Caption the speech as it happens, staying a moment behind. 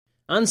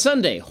On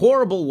Sunday,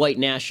 horrible white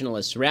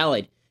nationalists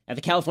rallied at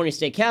the California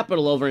State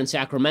Capitol over in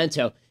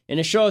Sacramento in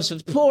a show of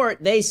support,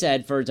 they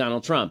said, for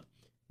Donald Trump.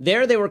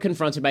 There they were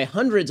confronted by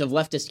hundreds of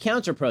leftist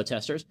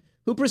counter-protesters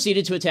who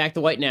proceeded to attack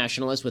the white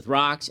nationalists with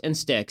rocks and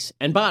sticks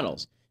and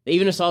bottles. They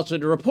even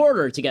assaulted a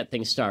reporter to get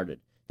things started.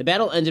 The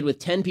battle ended with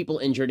 10 people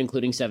injured,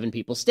 including 7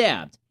 people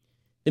stabbed.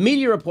 The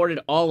media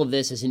reported all of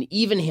this as an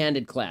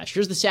even-handed clash.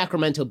 Here's the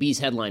Sacramento Bee's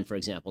headline, for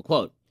example.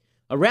 Quote,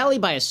 "A rally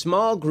by a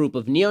small group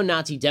of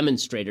neo-Nazi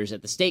demonstrators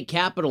at the state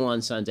capitol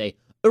on Sunday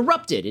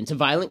erupted into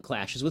violent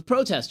clashes with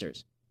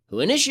protesters. Who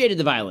initiated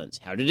the violence?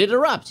 How did it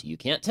erupt? You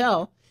can't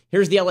tell.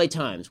 Here's the LA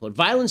Times. What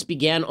violence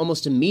began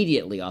almost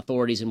immediately,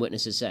 authorities and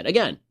witnesses said.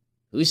 Again,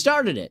 who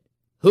started it?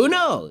 Who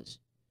knows?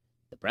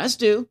 The press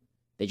do.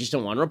 They just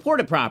don't want to report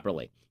it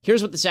properly.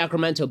 Here's what the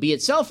Sacramento Bee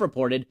itself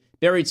reported,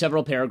 buried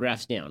several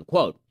paragraphs down.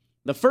 Quote,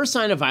 the first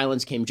sign of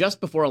violence came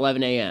just before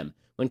 11 a.m.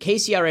 when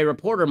KCRA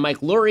reporter Mike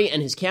Lurie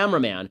and his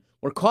cameraman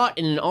were caught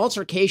in an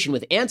altercation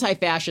with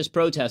anti-fascist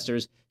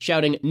protesters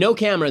shouting, no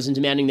cameras, and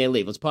demanding they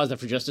leave. Let's pause that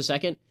for just a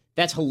second.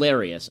 That's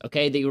hilarious,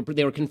 okay? They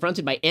were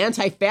confronted by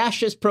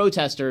anti-fascist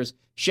protesters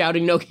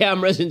shouting, no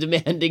cameras, and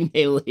demanding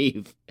they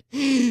leave.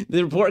 The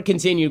report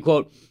continued,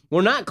 quote,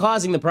 we're not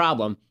causing the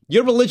problem.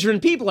 Your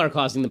belligerent people are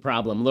causing the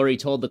problem, Lurie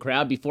told the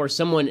crowd before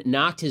someone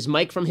knocked his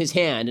mic from his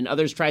hand and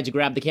others tried to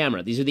grab the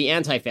camera. These are the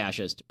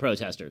anti-fascist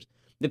protesters.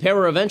 The pair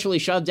were eventually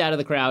shoved out of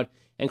the crowd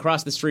and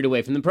crossed the street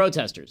away from the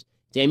protesters.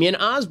 Damian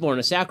Osborne,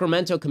 a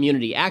Sacramento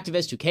community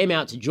activist who came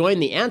out to join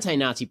the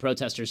anti-Nazi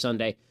protesters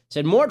Sunday,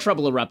 said more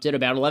trouble erupted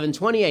about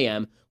 11:20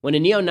 a.m. when a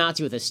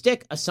neo-Nazi with a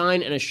stick, a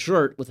sign, and a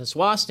shirt with a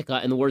swastika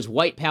and the words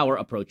white power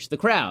approached the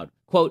crowd.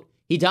 Quote,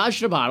 he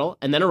dodged a bottle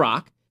and then a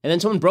rock, and then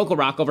someone broke a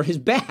rock over his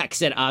back,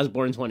 said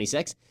Osborne,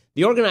 26.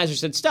 The organizer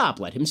said, stop,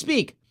 let him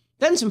speak.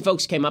 Then some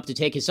folks came up to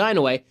take his sign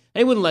away, and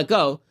he wouldn't let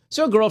go,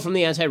 so a girl from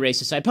the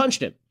anti-racist side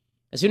punched him.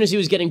 As soon as he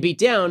was getting beat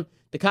down,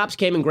 the cops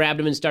came and grabbed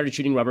him and started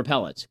shooting rubber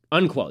pellets.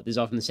 Unquote. This is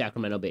all from the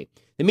Sacramento Bee.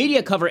 The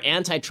media cover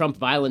anti-Trump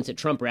violence at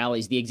Trump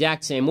rallies the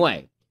exact same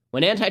way.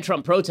 When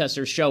anti-Trump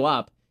protesters show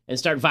up and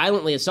start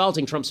violently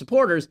assaulting Trump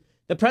supporters,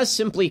 the press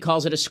simply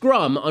calls it a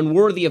scrum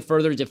unworthy of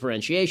further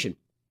differentiation.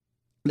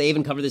 They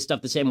even cover this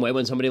stuff the same way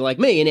when somebody like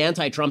me, an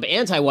anti-Trump,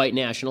 anti-white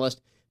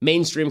nationalist,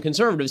 mainstream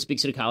conservative,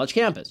 speaks at a college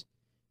campus.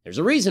 There's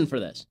a reason for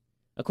this.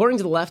 According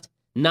to the left,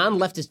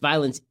 non-leftist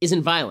violence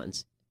isn't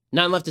violence.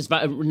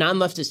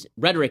 Non-leftist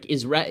rhetoric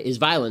is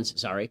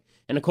violence,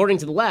 and according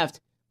to the left,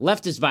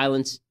 leftist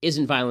violence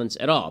isn't violence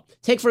at all.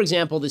 Take, for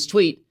example, this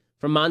tweet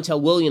from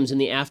Montel Williams in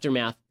the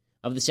aftermath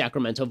of the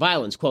Sacramento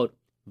violence. Quote,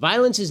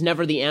 violence is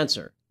never the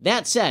answer.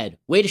 That said,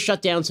 way to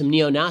shut down some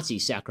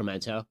neo-Nazis,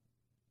 Sacramento.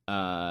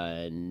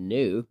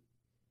 No.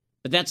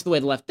 But that's the way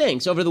the left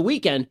thinks. Over the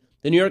weekend,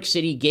 the New York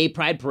City Gay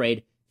Pride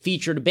Parade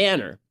featured a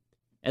banner,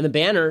 and the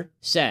banner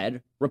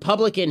said,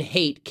 Republican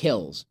hate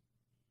kills.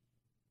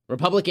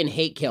 Republican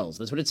hate kills.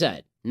 That's what it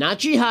said. Not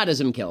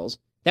jihadism kills.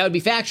 That would be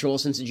factual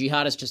since a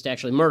jihadist just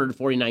actually murdered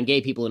 49 gay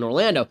people in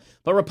Orlando.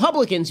 But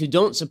Republicans who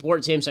don't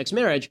support same-sex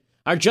marriage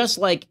are just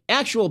like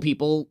actual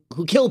people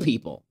who kill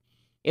people.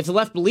 If the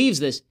left believes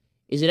this,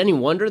 is it any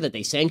wonder that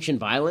they sanction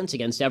violence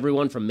against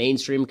everyone from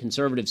mainstream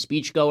conservative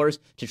speechgoers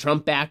to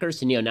Trump backers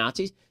to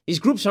neo-Nazis? These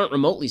groups aren't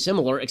remotely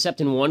similar except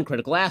in one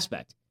critical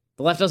aspect.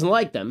 The left doesn't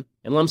like them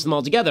and lumps them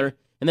all together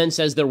and then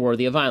says they're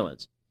worthy of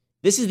violence.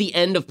 This is the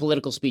end of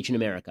political speech in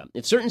America.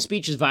 If certain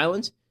speech is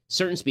violence,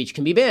 certain speech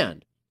can be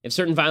banned. If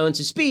certain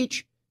violence is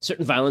speech,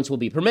 certain violence will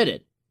be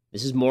permitted.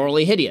 This is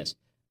morally hideous.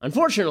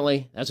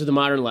 Unfortunately, that's what the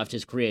modern left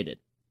has created.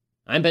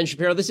 I'm Ben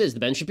Shapiro. This is The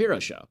Ben Shapiro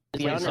Show.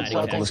 Tend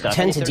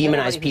to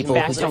demonize people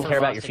who don't care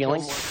about your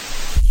feelings.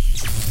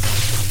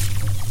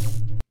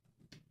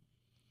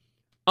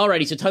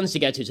 Alrighty, so tons to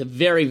get to. It's a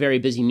very, very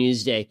busy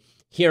news day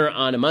here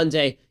on a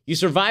Monday. You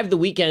survived the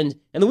weekend,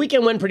 and the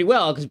weekend went pretty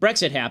well because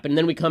Brexit happened, and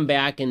then we come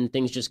back and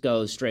things just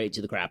go straight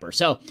to the crapper.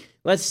 So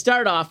let's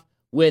start off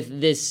with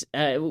this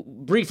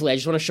briefly. I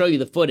just want to show you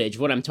the footage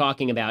of what I'm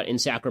talking about in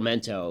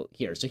Sacramento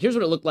here. So here's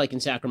what it looked like in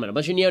Sacramento. A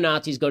bunch of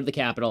neo-Nazis go to the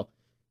Capitol.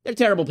 They're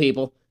terrible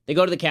people. They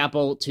go to the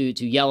Capitol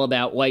to yell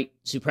about white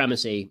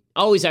supremacy.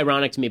 Always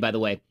ironic to me, by the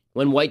way,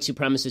 when white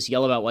supremacists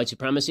yell about white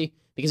supremacy,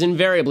 because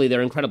invariably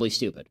they're incredibly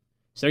stupid.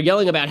 So they're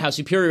yelling about how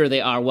superior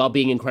they are while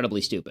being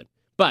incredibly stupid.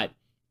 But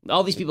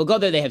all these people go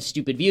there, they have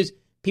stupid views.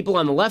 People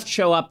on the left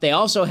show up, they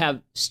also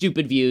have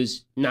stupid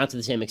views, not to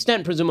the same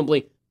extent,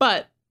 presumably,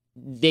 but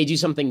they do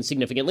something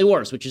significantly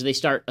worse, which is they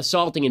start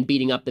assaulting and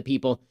beating up the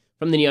people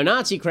from the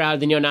neo-Nazi crowd.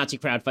 The neo-Nazi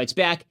crowd fights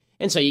back,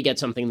 and so you get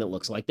something that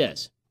looks like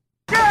this.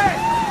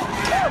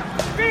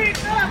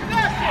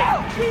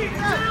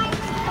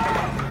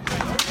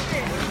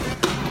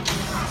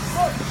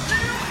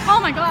 Oh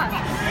my God.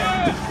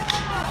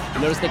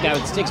 Notice the guy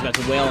with sticks about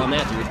to wail on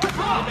that dude.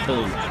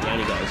 Boom, down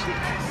he goes.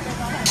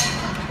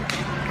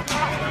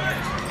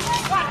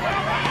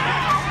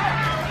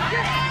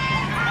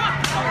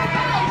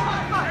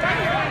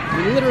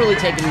 We're literally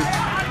taking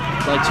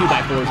like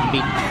 2x4s and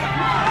beating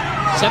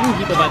people. 7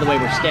 people, by the way,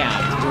 were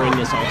stabbed during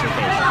this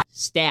altercation.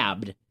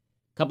 Stabbed. A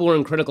couple were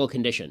in critical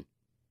condition.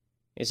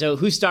 And so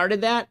who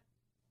started that?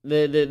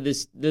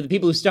 the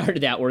people who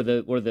started that were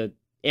the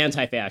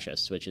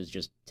anti-fascists, which is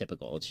just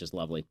typical. It's just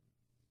lovely.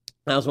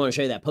 I also want to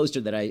show you that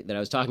poster that I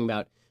was talking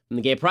about from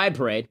the Gay Pride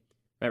Parade.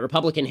 Right,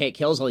 Republican hate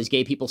kills. All these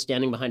gay people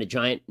standing behind a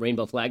giant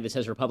rainbow flag that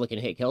says Republican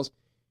hate kills.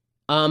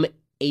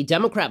 A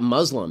Democrat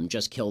Muslim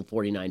just killed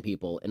 49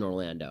 people in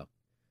Orlando.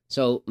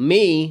 So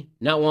me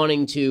not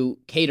wanting to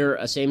cater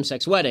a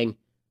same-sex wedding,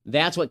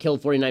 that's what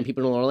killed 49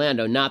 people in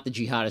Orlando, not the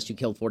jihadist who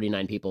killed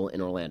 49 people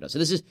in Orlando. So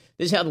this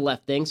is how the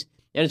left thinks,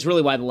 and it's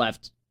really why the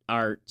left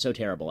are so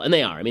terrible. And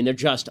they are. I mean, they're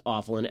just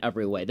awful in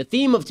every way. The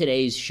theme of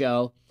today's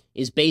show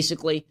is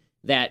basically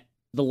that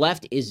the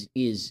left is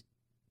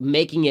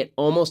making it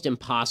almost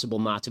impossible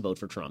not to vote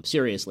for Trump.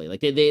 Seriously. Like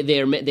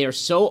they are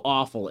so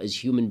awful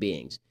as human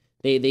beings.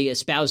 They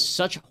espouse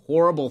such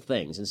horrible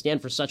things and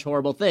stand for such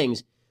horrible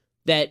things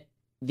that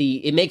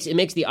it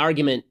makes the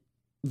argument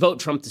vote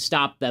Trump to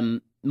stop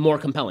them more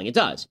compelling. It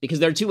does, because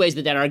there are two ways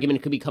that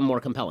argument could become more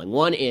compelling.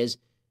 One is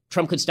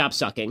Trump could stop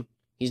sucking.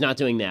 He's not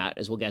doing that,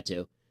 as we'll get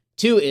to.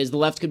 Two is the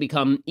left could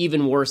become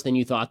even worse than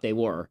you thought they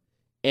were.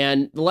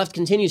 And the left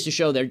continues to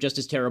show they're just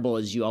as terrible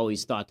as you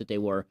always thought that they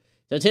were.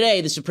 So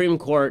today, the Supreme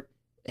Court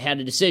had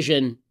a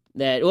decision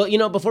that,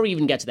 well, before we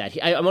even get to that,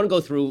 I want to go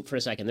through for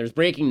a second. There's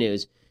breaking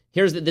news.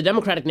 Here's the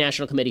Democratic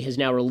National Committee has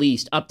now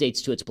released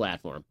updates to its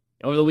platform.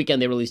 Over the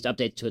weekend, they released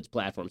updates to its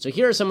platform. So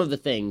here are some of the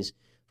things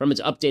from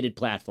its updated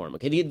platform.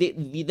 Okay,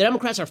 the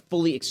Democrats are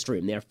fully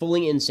extreme. They are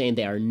fully insane.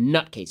 They are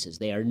nutcases.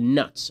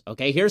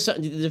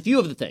 There's a few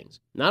of the things,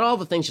 not all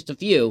the things, just a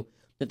few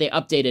that they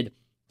updated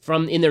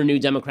from in their new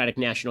Democratic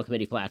National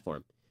Committee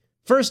platform.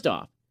 First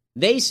off,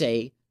 they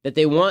say that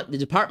they want the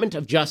Department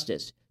of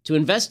Justice to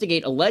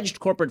investigate alleged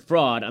corporate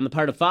fraud on the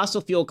part of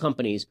fossil fuel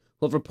companies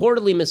who have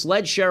reportedly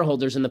misled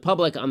shareholders and the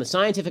public on the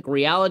scientific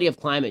reality of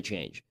climate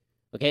change.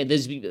 Okay,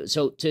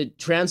 so to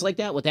translate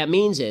that, what that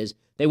means is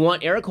they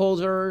want Eric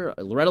Holder,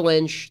 Loretta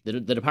Lynch, the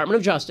Department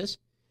of Justice.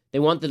 They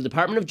want the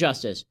Department of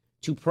Justice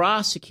to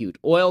prosecute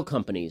oil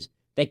companies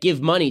that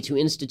give money to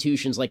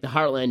institutions like the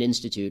Heartland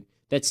Institute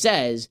that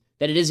says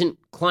that it isn't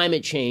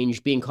climate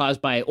change being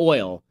caused by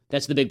oil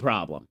that's the big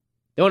problem.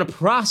 They want to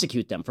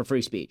prosecute them for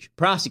free speech.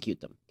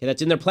 Prosecute them. Okay,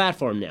 that's in their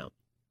platform now.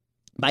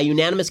 By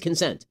unanimous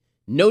consent.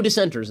 No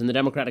dissenters in the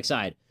Democratic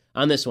side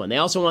on this one. They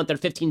also want their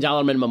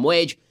 $15 minimum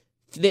wage.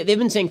 They've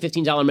been saying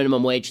 $15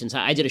 minimum wage since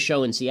I did a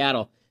show in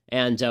Seattle.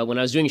 And when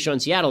I was doing a show in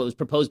Seattle, it was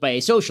proposed by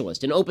a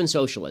socialist, an open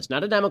socialist,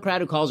 not a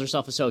Democrat who calls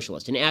herself a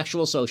socialist, an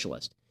actual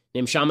socialist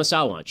named Shama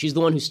Sawant. She's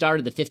the one who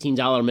started the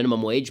 $15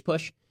 minimum wage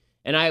push.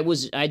 And I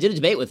did a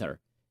debate with her.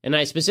 And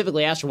I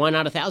specifically asked her, why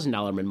not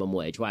 $1,000 minimum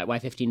wage? Why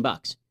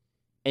 $15?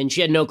 And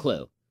she had no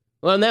clue.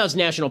 Well, now it's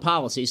national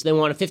policy, so they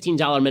want a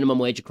 $15 minimum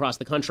wage across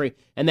the country.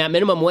 And that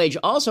minimum wage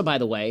also, by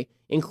the way,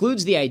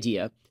 includes the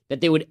idea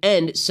that they would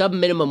end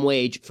sub-minimum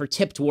wage for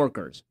tipped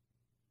workers.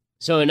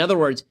 So in other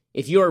words,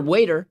 if you're a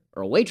waiter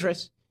or a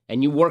waitress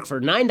and you work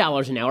for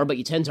 $9 an hour, but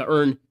you tend to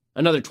earn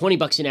another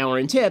 $20 an hour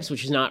in tips,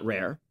 which is not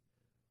rare,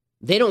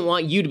 they don't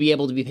want you to be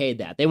able to be paid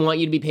that. They want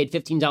you to be paid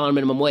 $15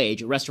 minimum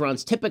wage.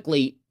 Restaurants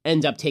typically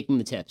end up taking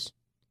the tips,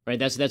 right?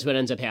 That's what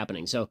ends up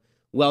happening. So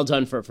well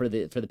done for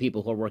the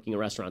people who are working in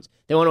restaurants.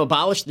 They want to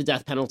abolish the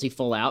death penalty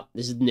full out.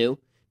 This is new.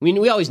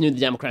 We always knew the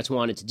Democrats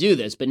wanted to do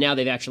this, but now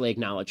they've actually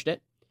acknowledged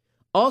it.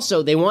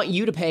 Also, they want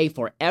you to pay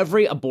for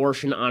every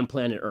abortion on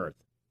planet Earth.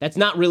 That's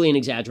not really an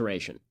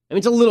exaggeration. I mean,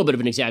 it's a little bit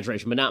of an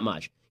exaggeration, but not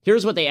much.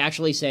 Here's what they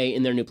actually say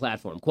in their new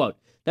platform. Quote,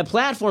 the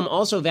platform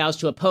also vows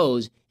to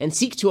oppose and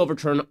seek to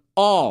overturn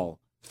all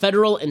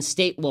federal and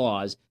state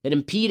laws that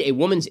impede a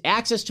woman's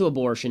access to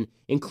abortion,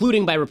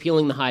 including by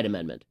repealing the Hyde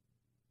Amendment.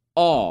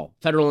 All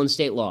federal and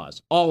state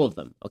laws, all of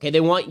them. Okay,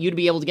 they want you to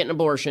be able to get an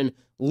abortion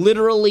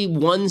literally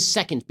 1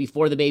 second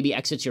before the baby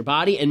exits your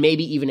body, and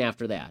maybe even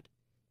after that.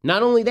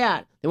 Not only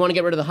that, they want to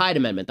get rid of the Hyde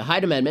Amendment. The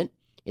Hyde Amendment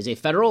is a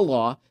federal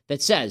law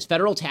that says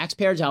federal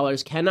taxpayer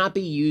dollars cannot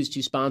be used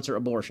to sponsor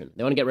abortion.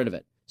 They want to get rid of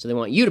it. So they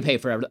want you to pay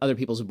for other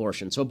people's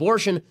abortion. So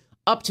abortion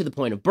up to the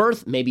point of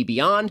birth, maybe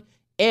beyond,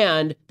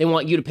 and they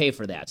want you to pay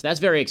for that. So that's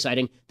very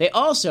exciting. They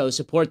also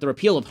support the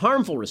repeal of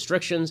harmful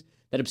restrictions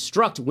that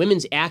obstruct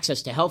women's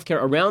access to health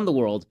care around the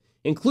world,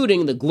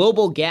 including the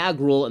Global Gag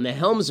Rule and the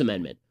Helms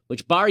Amendment,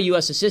 which bar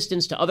U.S.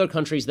 assistance to other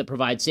countries that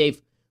provide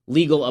safe,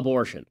 legal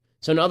abortion.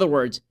 So in other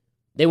words,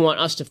 they want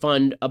us to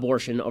fund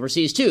abortion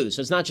overseas too.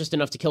 So it's not just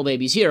enough to kill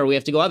babies here. We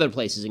have to go other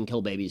places and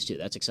kill babies too.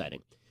 That's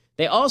exciting.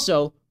 They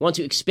also want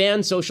to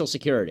expand Social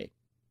Security.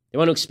 They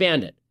want to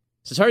expand it.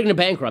 So it's hardly going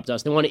to bankrupt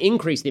us. They want to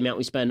increase the amount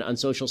we spend on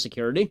Social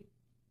Security.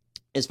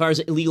 As far as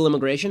illegal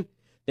immigration,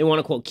 they want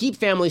to, quote, keep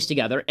families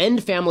together,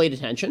 end family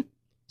detention.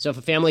 So if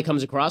a family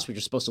comes across, we're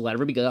just supposed to let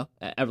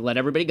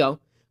everybody go.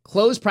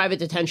 Close private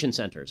detention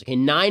centers. Okay,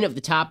 9 of the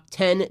top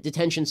 10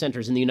 detention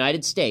centers in the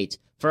United States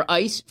for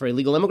ICE, for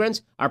illegal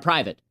immigrants, are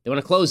private. They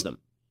want to close them.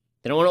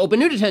 They don't want to open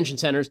new detention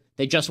centers.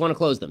 They just want to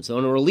close them. So they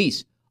want to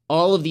release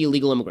all of the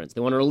illegal immigrants.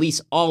 They want to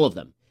release all of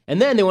them.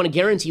 And then they want to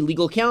guarantee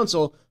legal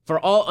counsel for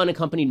all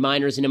unaccompanied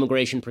minors in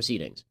immigration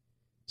proceedings.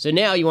 So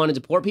now you want to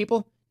deport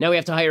people? Now we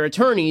have to hire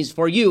attorneys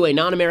for you, a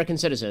non-American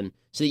citizen,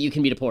 so that you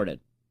can be deported.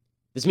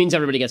 This means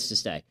everybody gets to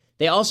stay.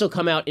 They also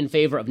come out in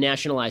favor of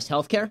nationalized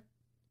health care,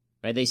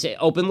 right? They say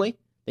openly,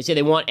 they say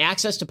they want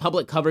access to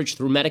public coverage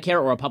through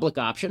Medicare or a public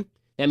option.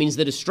 That means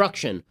the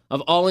destruction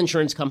of all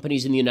insurance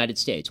companies in the United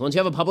States. Once you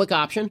have a public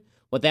option,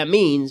 what that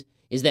means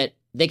is that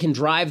they can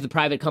drive the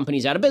private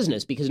companies out of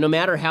business, because no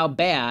matter how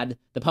bad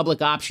the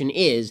public option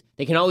is,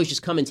 they can always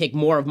just come and take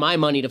more of my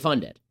money to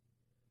fund it.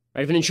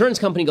 Right? If an insurance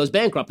company goes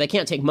bankrupt, they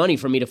can't take money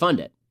from me to fund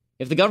it.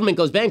 If the government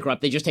goes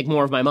bankrupt, they just take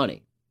more of my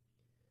money.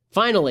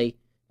 Finally,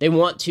 they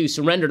want to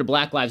surrender to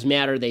Black Lives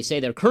Matter. They say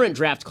their current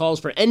draft calls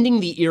for ending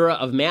the era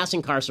of mass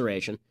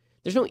incarceration.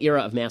 There's no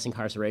era of mass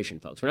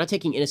incarceration, folks. We're not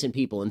taking innocent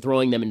people and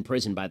throwing them in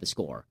prison by the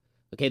score.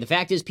 Okay, the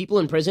fact is people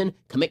in prison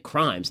commit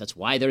crimes. That's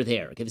why they're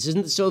there. Okay, this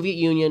isn't the Soviet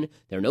Union.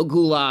 There are no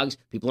gulags.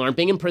 People aren't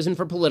being imprisoned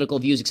for political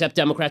views, except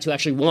Democrats who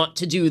actually want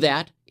to do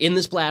that in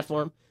this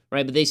platform,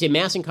 right? But they say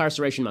mass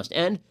incarceration must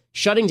end,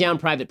 shutting down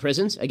private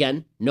prisons.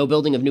 Again, no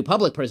building of new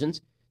public prisons.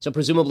 So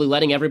presumably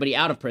letting everybody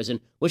out of prison,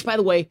 which, by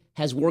the way,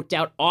 has worked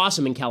out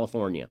awesome in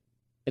California.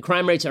 The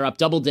crime rates are up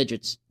double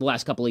digits the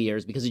last couple of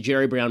years because of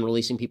Jerry Brown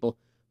releasing people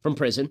from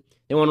prison.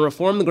 They want to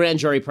reform the grand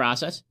jury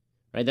process,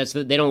 right?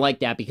 They don't like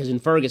that because in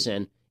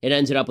Ferguson, it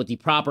ended up with the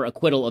proper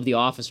acquittal of the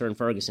officer in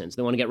Ferguson. So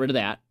they want to get rid of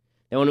that.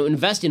 They want to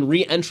invest in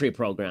re-entry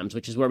programs,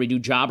 which is where we do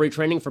job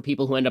retraining for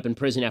people who end up in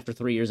prison after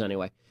 3 years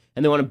anyway.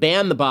 And they want to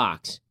ban the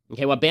box.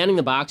 Okay, what banning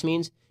the box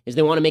means is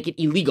they want to make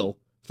it illegal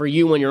for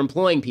you when you're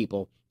employing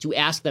people to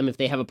ask them if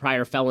they have a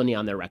prior felony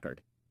on their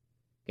record.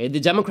 Okay, the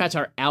Democrats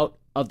are out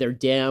of their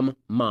damn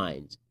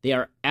minds. They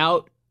are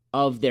out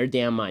of their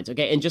damn minds.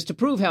 Okay, and just to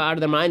prove how out of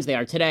their minds they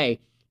are today,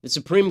 the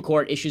Supreme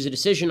Court issues a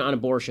decision on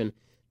abortion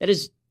that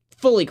is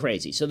fully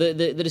crazy. So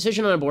the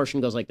decision on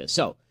abortion goes like this.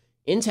 So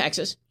in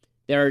Texas,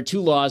 there are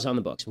two laws on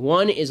the books.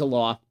 One is a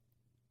law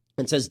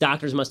that says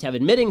doctors must have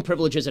admitting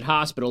privileges at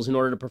hospitals in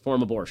order to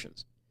perform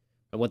abortions.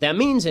 And what that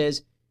means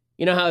is,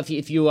 you know how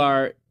if you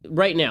are,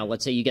 right now,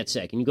 let's say you get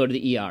sick and you go to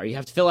the ER, you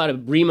have to fill out a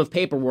ream of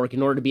paperwork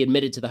in order to be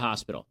admitted to the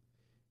hospital.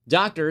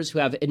 Doctors who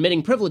have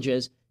admitting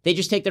privileges, they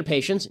just take their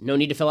patients, no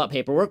need to fill out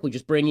paperwork, we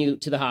just bring you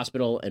to the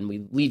hospital and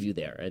we leave you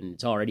there. And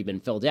it's already been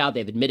filled out. They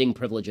have admitting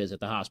privileges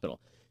at the hospital.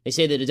 They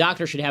say that a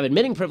doctor should have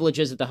admitting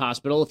privileges at the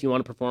hospital if you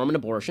want to perform an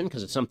abortion,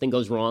 because if something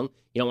goes wrong,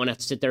 you don't want to have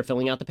to sit there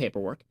filling out the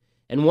paperwork.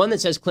 And one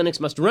that says clinics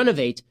must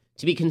renovate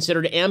to be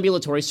considered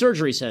ambulatory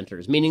surgery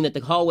centers, meaning that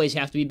the hallways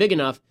have to be big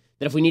enough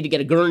that if we need to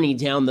get a gurney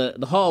down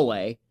the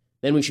hallway,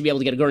 then we should be able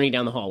to get a gurney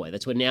down the hallway.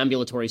 That's what an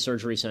ambulatory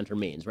surgery center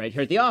means, right?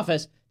 Here at the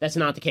office, that's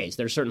not the case.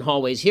 There are certain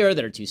hallways here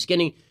that are too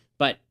skinny,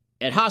 but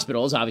at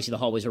hospitals, obviously the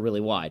hallways are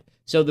really wide.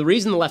 So the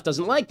reason the left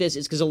doesn't like this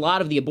is because a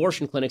lot of the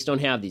abortion clinics don't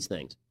have these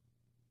things.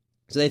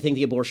 So they think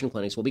the abortion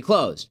clinics will be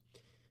closed.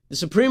 The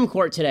Supreme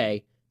Court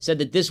today said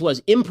that this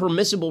was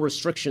impermissible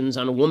restrictions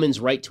on a woman's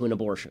right to an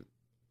abortion.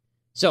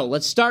 So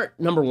let's start,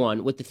 number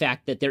one, with the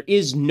fact that there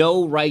is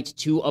no right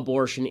to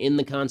abortion in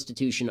the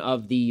Constitution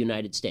of the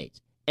United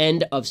States.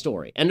 End of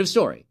story. End of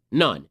story.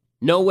 None.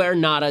 Nowhere,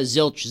 nada,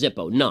 zilch,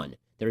 zippo. None.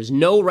 There is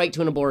no right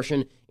to an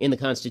abortion in the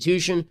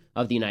Constitution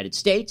of the United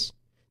States.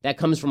 That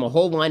comes from a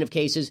whole line of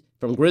cases,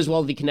 from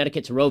Griswold v.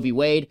 Connecticut to Roe v.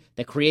 Wade,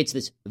 that creates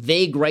this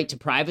vague right to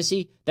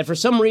privacy that for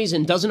some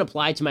reason doesn't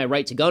apply to my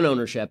right to gun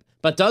ownership,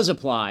 but does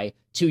apply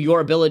to your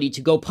ability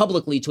to go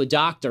publicly to a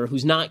doctor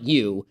who's not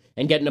you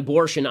and get an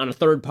abortion on a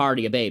third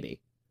party, a baby.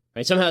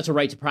 Right? Somehow it's a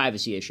right to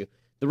privacy issue.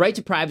 The right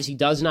to privacy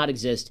does not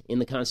exist in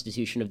the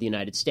Constitution of the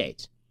United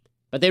States,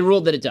 but they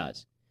ruled that it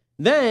does.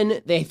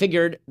 Then they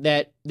figured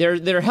that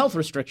there are health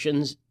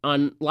restrictions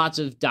on lots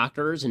of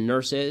doctors and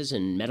nurses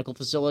and medical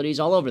facilities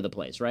all over the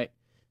place, right?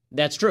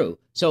 That's true.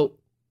 So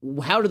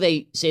how do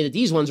they say that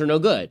these ones are no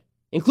good?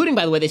 Including,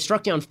 by the way, they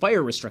struck down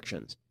fire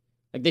restrictions.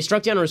 Like they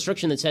struck down a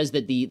restriction that says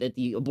that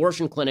the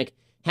abortion clinic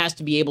has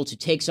to be able to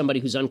take somebody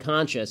who's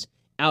unconscious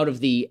out of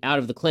the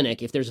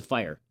clinic if there's a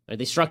fire. Right?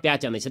 They struck that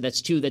down. They said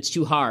that's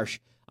too harsh.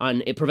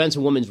 It prevents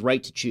a woman's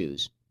right to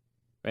choose.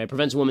 Right? It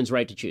prevents a woman's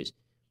right to choose.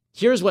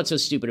 Here's what's so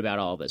stupid about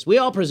all of this. We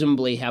all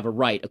presumably have a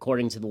right,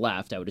 according to the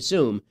left, I would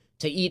assume,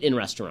 to eat in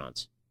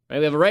restaurants. Right?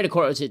 We have a right,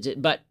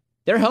 but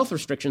there are health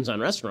restrictions on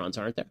restaurants,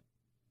 aren't there?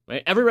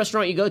 Right? Every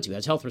restaurant you go to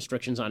has health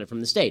restrictions on it from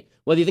the state.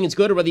 Whether you think it's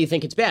good or whether you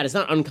think it's bad, it's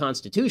not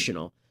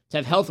unconstitutional to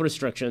have health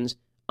restrictions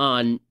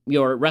on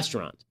your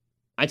restaurant.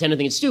 I tend to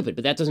think it's stupid,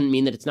 but that doesn't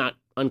mean that it's not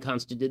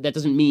unconstitutional. That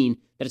doesn't mean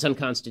that it's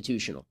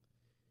unconstitutional.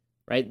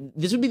 Right?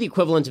 This would be the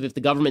equivalent of if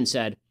the government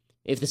said,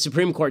 if the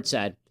Supreme Court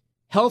said,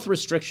 health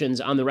restrictions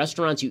on the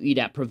restaurants you eat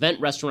at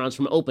prevent restaurants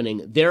from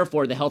opening.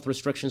 Therefore, the health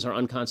restrictions are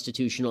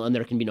unconstitutional and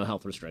there can be no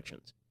health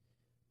restrictions.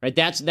 Right?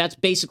 That's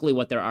basically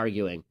what they're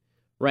arguing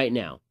right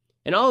now.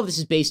 And all of this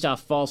is based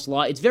off false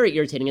law. It's very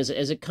irritating as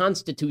a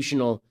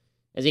constitutionally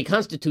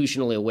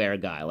aware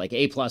guy, like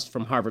A+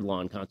 from Harvard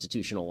Law and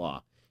constitutional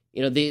law.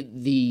 You know,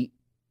 the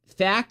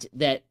fact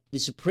that the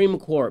Supreme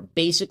Court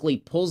basically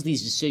pulls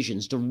these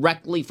decisions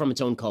directly from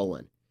its own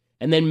colon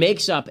and then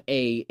makes up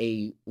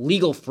a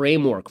legal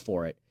framework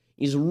for it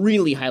is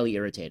really highly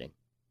irritating.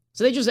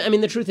 So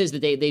the truth is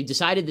that they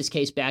decided this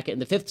case back,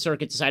 and the Fifth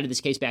Circuit decided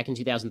this case back in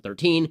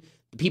 2013.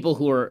 The people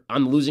who were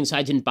on the losing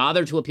side didn't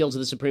bother to appeal to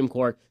the Supreme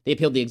Court. They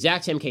appealed the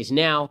exact same case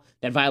now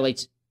that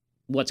violates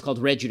what's called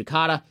res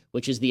judicata,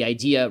 which is the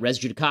idea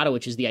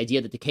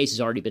that the case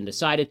has already been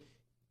decided.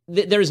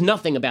 There is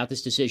nothing about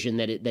this decision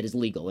that is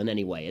legal in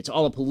any way. It's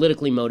all a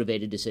politically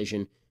motivated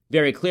decision,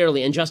 very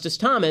clearly. And Justice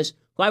Thomas,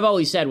 who I've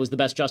always said was the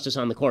best justice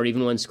on the court,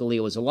 even when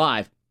Scalia was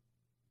alive,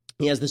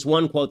 he has this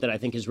one quote that I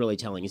think is really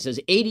telling. He says,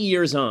 80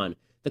 years on,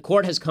 the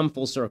court has come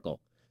full circle.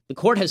 The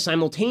court has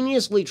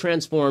simultaneously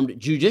transformed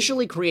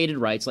judicially created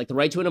rights, like the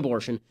right to an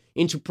abortion,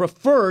 into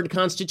preferred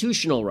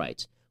constitutional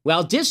rights,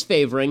 while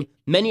disfavoring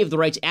many of the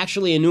rights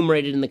actually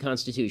enumerated in the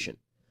Constitution.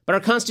 But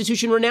our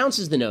Constitution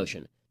renounces the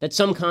notion that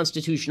some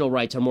constitutional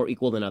rights are more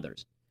equal than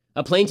others.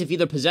 A plaintiff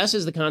either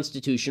possesses the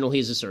constitutional he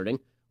is asserting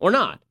or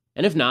not.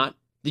 And if not,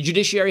 the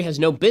judiciary has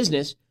no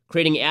business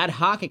creating ad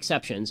hoc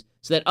exceptions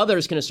so that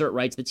others can assert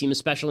rights that seem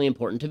especially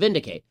important to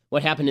vindicate.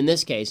 What happened in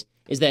this case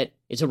is that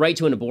it's a right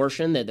to an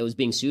abortion that was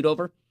being sued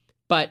over,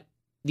 but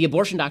the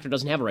abortion doctor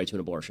doesn't have a right to an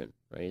abortion,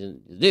 right? He's a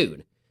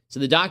dude. So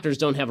the doctors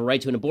don't have a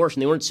right to an abortion.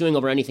 They weren't suing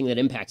over anything that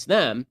impacts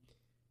them.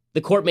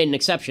 The court made an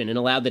exception and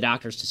allowed the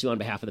doctors to sue on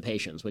behalf of the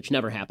patients, which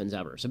never happens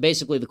ever. So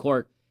basically the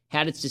court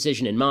had its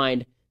decision in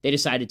mind. They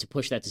decided to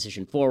push that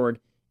decision forward,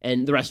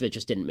 and the rest of it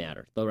just didn't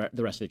matter. The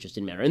rest of it just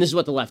didn't matter. And this is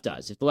what the left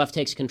does. If the left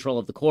takes control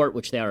of the court,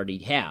 which they already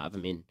have,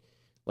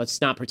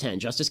 let's not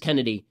pretend. Justice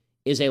Kennedy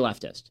is a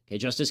leftist. Okay,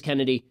 Justice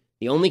Kennedy,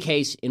 the only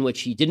case in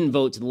which he didn't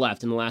vote to the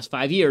left in the last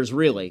 5 years,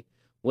 really,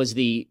 was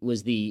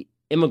the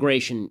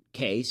immigration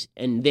case,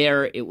 and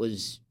there it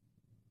was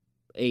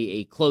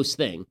a close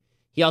thing.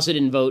 He also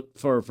didn't vote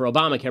for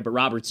Obamacare, but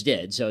Roberts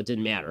did, so it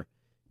didn't matter.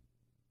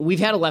 We've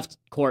had a left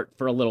court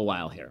for a little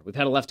while here.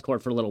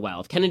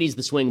 If Kennedy's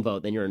the swing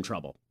vote, then you're in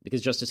trouble,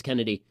 because Justice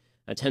Kennedy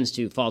tends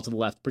to fall to the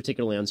left,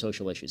 particularly on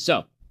social issues.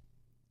 So,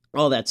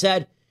 all that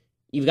said,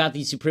 you've got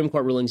these Supreme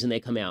Court rulings, and they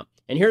come out.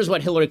 And here's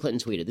what Hillary Clinton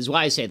tweeted. This is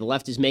why I say the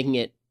left is making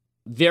it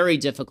very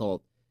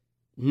difficult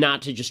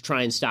not to just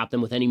try and stop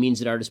them with any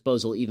means at our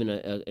disposal, even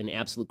an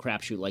absolute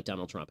crapshoot like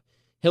Donald Trump.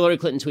 Hillary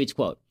Clinton tweets,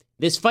 quote,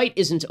 "This fight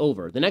isn't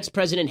over. The next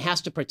president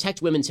has to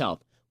protect women's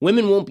health.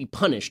 Women won't be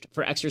punished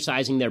for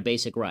exercising their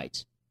basic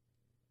rights."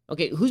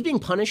 Okay, who's being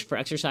punished for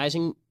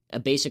exercising a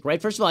basic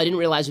right? First of all, I didn't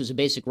realize it was a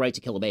basic right to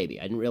kill a baby.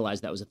 I didn't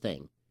realize that was a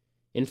thing.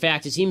 In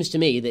fact, it seems to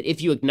me that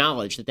if you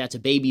acknowledge that that's a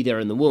baby there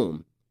in the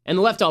womb, and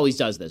the left always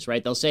does this,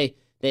 right? They'll say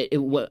that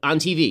on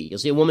TV, you'll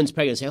see a woman's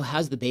pregnant, say, "Oh,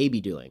 how's the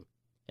baby doing?"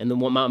 And the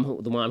mom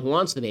who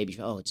wants the baby,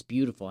 "Oh, it's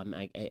beautiful.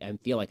 I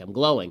feel like I'm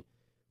glowing."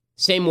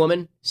 Same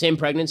woman, same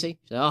pregnancy.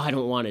 She says, "Oh, I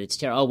don't want it. It's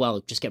terrible." "Oh,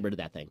 well, just get rid of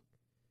that thing."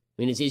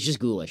 It's just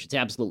ghoulish. It's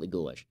absolutely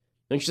ghoulish.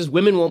 And she says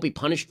women won't be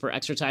punished for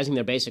exercising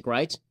their basic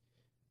rights.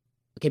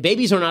 Okay,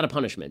 babies are not a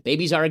punishment.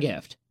 Babies are a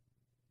gift.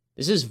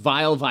 This is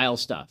vile, vile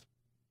stuff.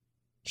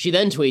 She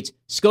then tweets,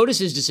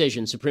 "SCOTUS's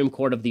decision, Supreme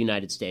Court of the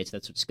United States,"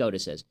 that's what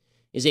SCOTUS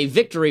is a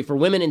victory for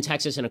women in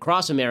Texas and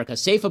across America.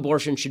 Safe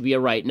abortion should be a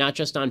right, not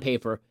just on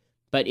paper,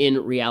 but in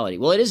reality.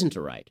 Well, it isn't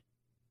a right.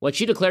 What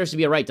she declares to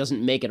be a right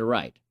doesn't make it a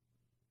right.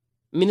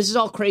 This is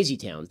all crazy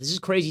town. This is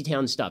crazy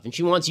town stuff. And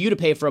she wants you to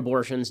pay for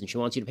abortions, and she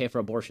wants you to pay for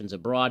abortions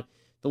abroad.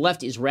 The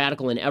left is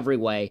radical in every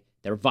way.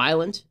 They're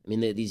violent.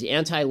 These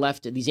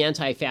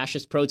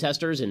anti-fascist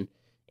protesters and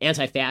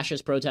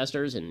anti-fascist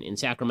protesters in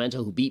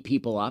Sacramento who beat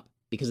people up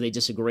because they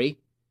disagree.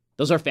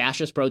 Those are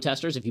fascist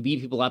protesters. If you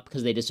beat people up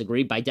because they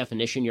disagree, by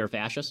definition, you're a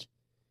fascist.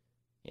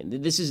 And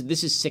this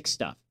is sick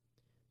stuff.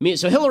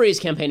 So Hillary is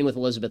campaigning with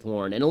Elizabeth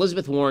Warren, and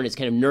Elizabeth Warren is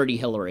kind of nerdy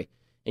Hillary.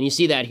 And you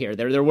see that here.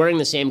 They're wearing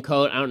the same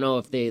coat. I don't know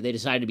if they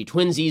decided to be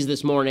twinsies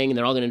this morning, and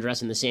they're all going to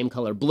dress in the same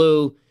color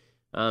blue.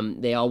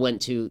 They all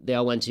went to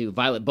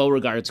Violet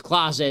Beauregard's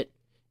closet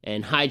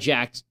and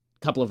hijacked a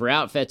couple of her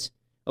outfits.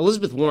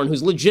 Elizabeth Warren,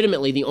 who's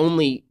legitimately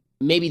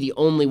maybe the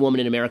only woman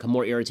in America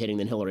more irritating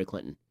than Hillary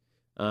Clinton.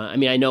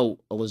 I know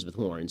Elizabeth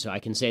Warren, so I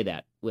can say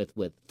that with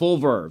full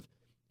verve.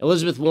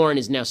 Elizabeth Warren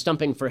is now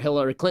stumping for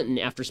Hillary Clinton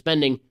after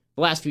spending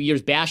the last few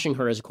years bashing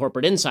her as a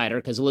corporate insider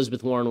because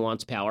Elizabeth Warren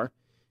wants power.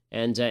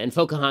 And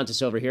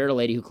Pocahontas over here, a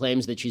lady who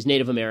claims that she's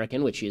Native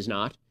American, which she is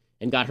not,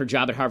 and got her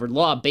job at Harvard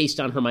Law based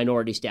on her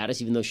minority status,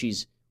 even though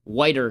she's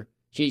whiter.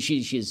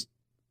 She's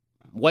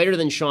whiter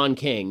than Sean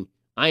King.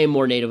 I am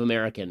more Native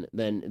American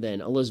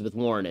than Elizabeth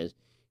Warren is.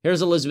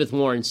 Here's Elizabeth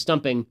Warren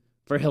stumping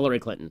for Hillary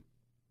Clinton.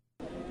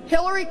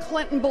 Hillary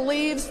Clinton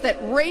believes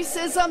that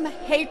racism,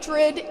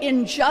 hatred,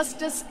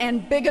 injustice,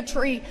 and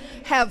bigotry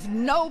have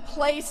no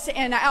place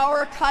in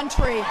our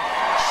country.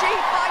 She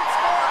fights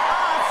for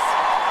us.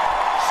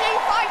 She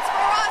fights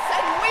for us,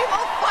 and we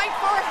will fight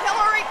for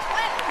Hillary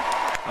Clinton.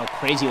 Oh,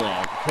 crazy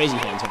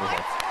hands over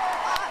here.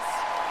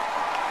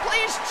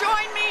 Please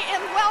join me in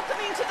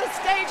welcoming to the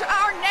stage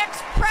our next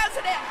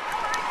president.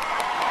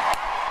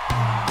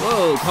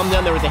 Whoa, come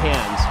down there with the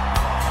hands.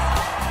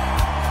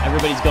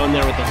 Everybody's going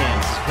there with the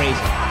hands. It's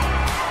crazy.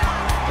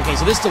 Okay,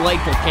 so this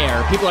delightful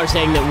pair. People are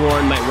saying that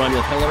Warren might run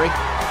with Hillary.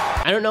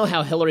 I don't know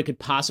how Hillary could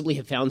possibly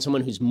have found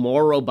someone who's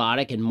more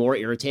robotic and more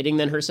irritating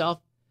than herself,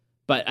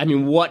 But, I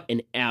mean, what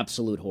an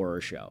absolute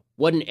horror show.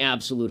 What an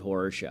absolute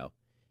horror show.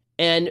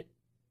 And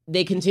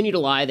they continue to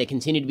lie. They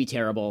continue to be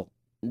terrible.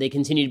 They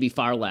continue to be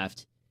far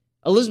left.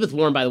 Elizabeth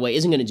Warren, by the way,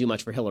 isn't going to do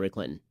much for Hillary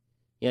Clinton.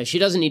 She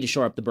doesn't need to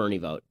shore up the Bernie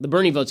vote. The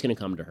Bernie vote's going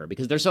to come to her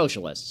because they're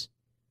socialists.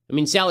 I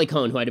mean, Sally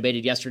Cohn, who I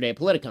debated yesterday at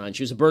Politicon,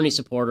 she was a Bernie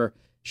supporter.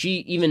 She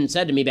even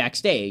said to me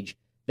backstage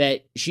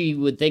that she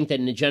would think that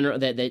in a general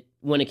that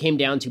when it came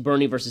down to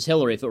Bernie versus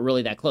Hillary, if it were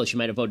really that close, she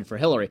might have voted for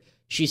Hillary.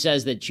 She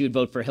says that she would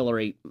vote for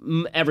Hillary.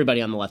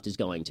 Everybody on the left is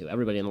going to.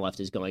 Everybody on the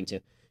left is going to.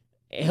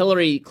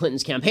 Hillary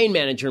Clinton's campaign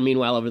manager,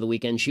 meanwhile, over the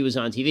weekend, she was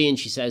on TV and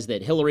she says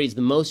that Hillary is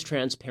the most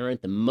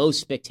transparent, the most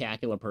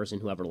spectacular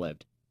person who ever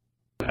lived.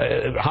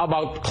 How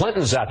about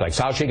Clinton's ethics?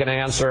 How's she going to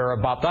answer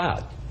about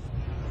that?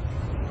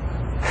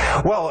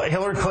 Well,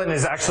 Hillary Clinton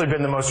has actually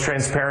been the most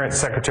transparent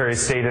Secretary of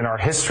State in our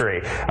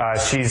history.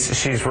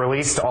 She's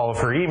released all of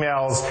her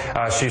emails.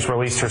 She's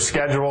released her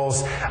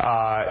schedules.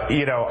 I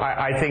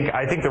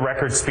think the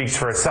record speaks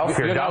for itself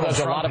here. Donald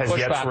Trump has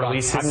yet to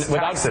release his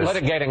taxes. Without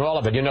litigating all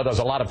of it, there's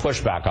a lot of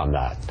pushback on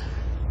that.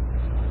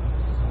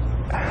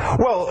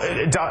 Well,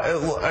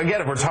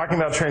 again, if we're talking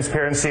about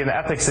transparency and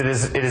ethics, it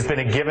has been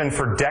a given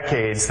for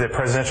decades that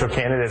presidential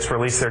candidates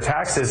release their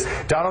taxes.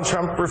 Donald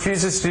Trump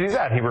refuses to do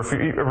that. He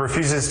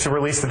refuses to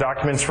release the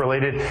documents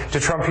related to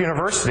Trump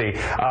University.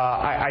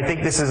 I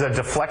think this is a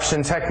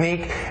deflection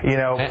technique.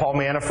 Paul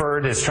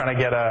Manafort is trying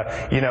to get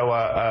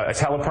a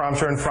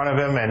teleprompter in front of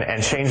him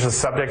and change the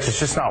subject.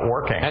 It's just not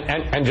working.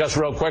 And just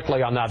real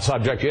quickly on that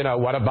subject,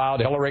 what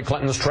about Hillary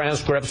Clinton's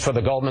transcripts for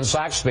the Goldman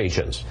Sachs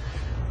speeches?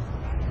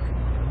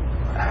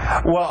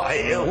 Well,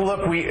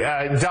 look,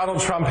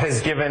 Donald Trump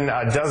has given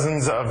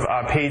dozens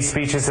of paid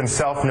speeches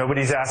himself.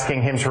 Nobody's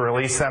asking him to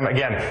release them.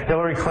 Again,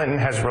 Hillary Clinton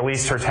has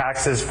released her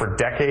taxes for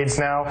decades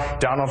now.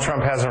 Donald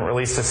Trump hasn't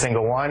released a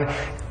single one.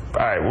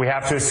 We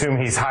have to assume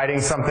he's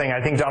hiding something.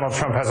 I think Donald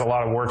Trump has a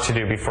lot of work to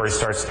do before he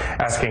starts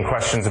asking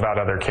questions about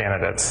other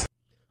candidates.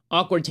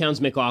 Awkward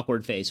Towns make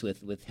awkward face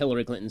with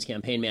Hillary Clinton's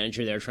campaign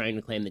manager there trying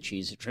to claim that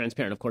she's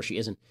transparent. Of course she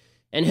isn't.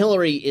 And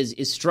Hillary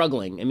is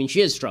struggling. I mean,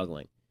 she is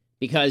struggling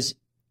because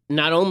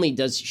not only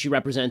does she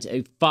represent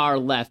a far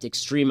left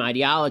extreme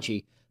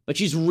ideology, but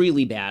she's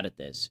really bad at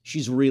this.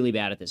 She's really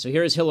bad at this. So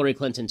here's Hillary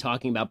Clinton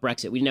talking about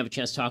Brexit. We didn't have a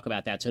chance to talk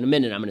about that. So in a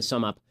minute, I'm going to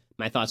sum up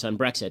my thoughts on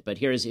Brexit. But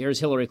here's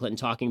Hillary Clinton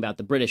talking about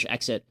the British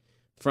exit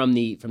from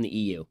the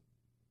EU.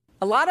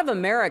 A lot of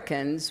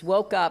Americans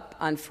woke up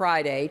on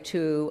Friday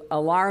to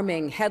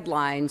alarming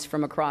headlines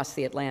from across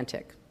the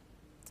Atlantic.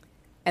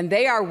 And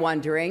they are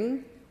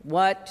wondering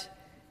what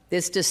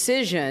this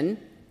decision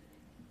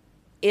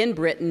in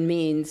Britain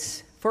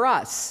means for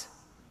us.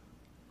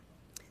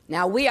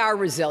 Now, we are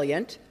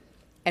resilient,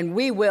 and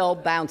we will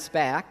bounce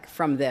back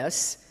from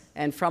this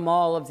and from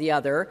all of the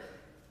other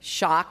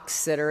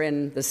shocks that are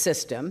in the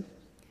system.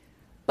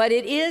 But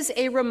it is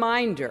a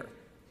reminder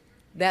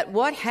that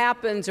what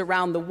happens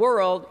around the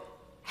world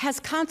has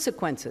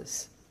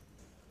consequences.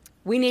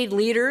 We need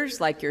leaders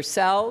like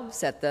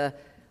yourselves at the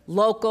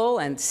local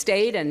and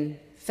state and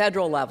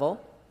federal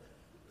level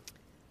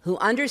who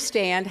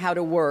understand how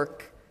to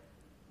work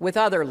with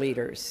other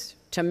leaders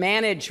to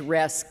manage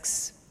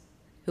risks,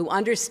 who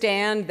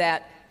understand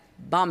that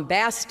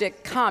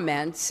bombastic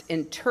comments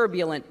in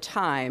turbulent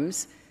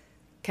times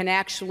can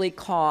actually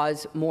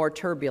cause more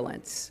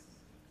turbulence.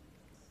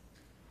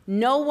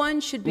 No one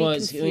should be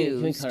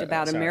confused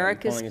about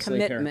America's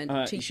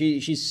commitment to...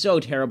 She's so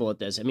terrible at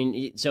this. I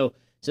mean, so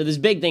this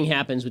big thing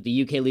happens with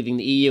the UK leaving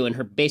the EU, and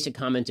her basic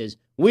comment is,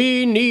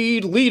 "We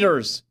need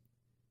leaders."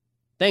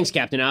 Thanks,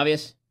 Captain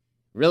Obvious.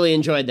 Really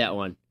enjoyed that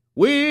one.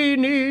 We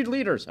need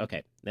leaders.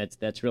 Okay,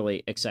 that's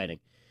really exciting.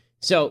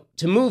 So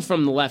to move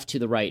from the left to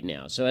the right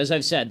now. So as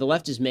I've said, the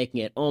left is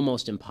making it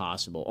almost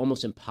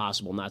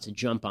impossible not to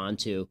jump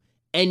onto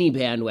any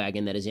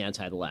bandwagon that is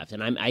anti the left.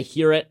 And I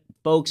hear it,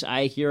 folks.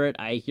 I hear it.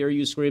 I hear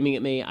you screaming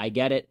at me. I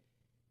get it.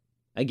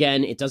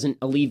 Again, it doesn't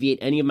alleviate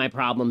any of my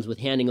problems with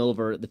handing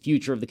over the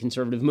future of the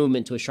conservative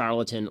movement to a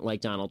charlatan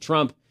like Donald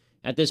Trump.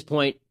 At this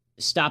point,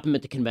 stop him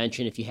at the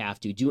convention if you have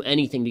to. Do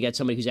anything to get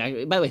somebody who's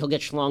actually... By the way, he'll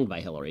get schlonged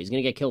by Hillary. He's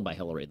going to get killed by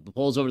Hillary. The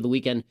polls over the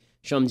weekend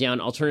show him down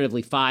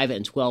alternatively 5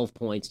 and 12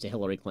 points to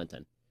Hillary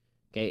Clinton.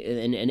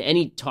 Okay, and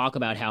any talk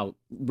about how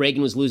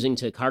Reagan was losing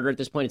to Carter at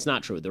this point, it's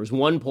not true. There was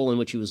one poll in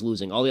which he was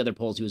losing. All the other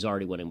polls he was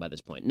already winning by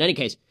this point. In any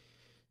case,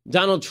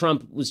 Donald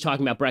Trump was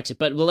talking about Brexit,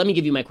 but let me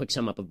give you my quick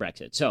sum up of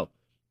Brexit. So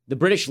the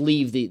British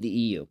leave the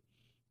EU.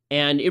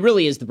 And it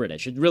really is the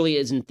British. It really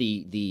isn't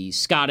the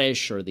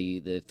Scottish or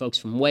the folks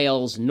from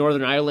Wales.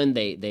 Northern Ireland,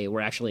 they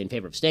were actually in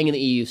favor of staying in the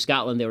EU.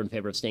 Scotland, they were in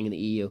favor of staying in the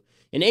EU.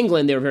 In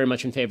England, they were very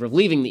much in favor of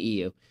leaving the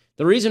EU.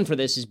 The reason for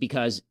this is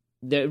because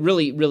there are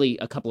really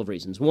a couple of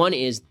reasons. One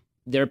is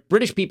there are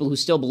British people who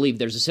still believe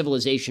there's a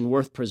civilization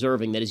worth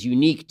preserving that is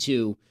unique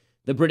to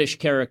the British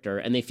character,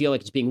 and they feel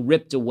like it's being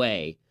ripped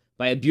away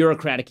by a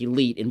bureaucratic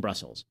elite in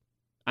Brussels.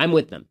 I'm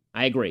with them.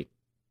 I agree.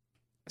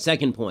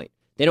 Second point.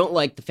 They don't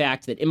like the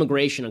fact that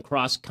immigration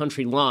across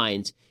country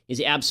lines is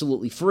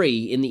absolutely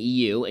free in the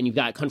EU, and you've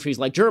got countries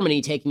like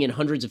Germany taking in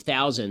hundreds of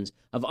thousands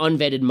of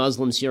unvetted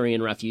Muslim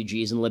Syrian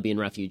refugees and Libyan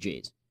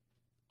refugees.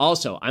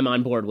 Also, I'm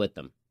on board with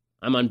them.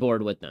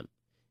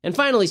 And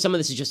finally, some of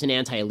this is just an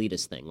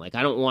anti-elitist thing. Like,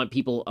 I don't want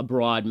people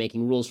abroad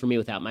making rules for me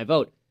without my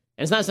vote.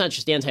 And it's not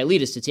just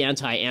anti-elitist, it's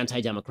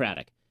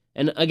anti-democratic.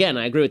 And again,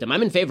 I agree with them.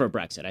 I'm in favor of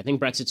Brexit. I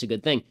think Brexit's a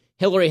good thing.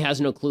 Hillary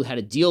has no clue how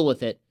to deal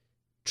with it.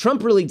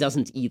 Trump really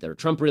doesn't either.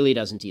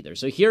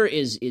 So here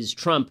is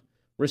Trump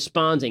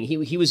responding.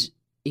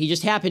 He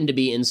just happened to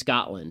be in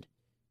Scotland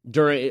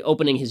during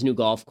opening his new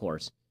golf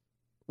course,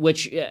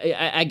 which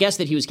I guess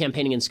that he was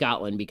campaigning in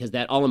Scotland because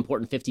that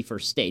all-important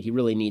 51st state, he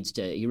really needs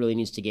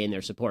to gain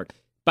their support.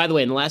 By the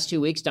way, in the last 2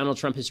 weeks, Donald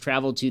Trump has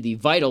traveled to the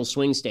vital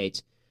swing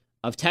states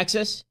of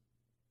Texas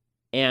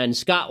and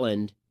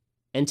Scotland,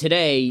 and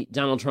today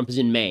Donald Trump is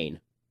in Maine,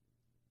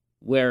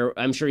 where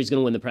I'm sure he's going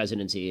to win the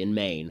presidency in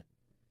Maine.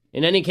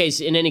 In any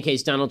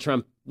case, Donald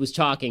Trump was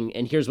talking,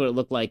 and here's what it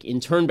looked like in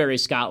Turnberry,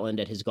 Scotland,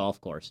 at his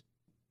golf course.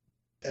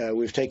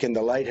 We've taken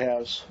the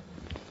lighthouse,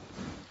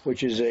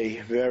 which is a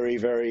very,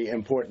 very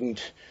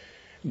important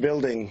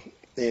building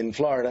in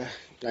Florida.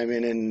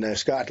 In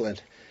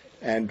Scotland,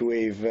 and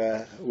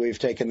we've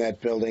taken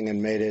that building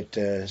and made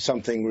it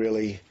something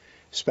really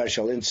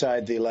special.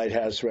 Inside the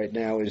lighthouse right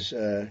now is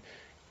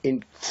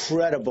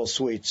incredible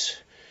suites.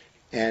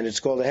 And it's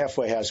called a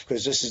halfway house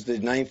because this is the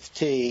 9th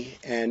tee,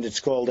 and it's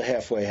called a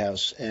halfway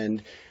house.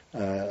 And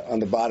on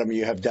the bottom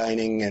you have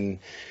dining,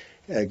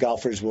 and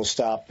golfers will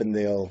stop and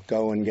they'll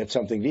go and get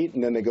something to eat,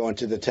 and then they go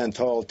into the 10th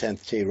hole,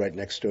 10th tee right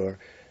next door.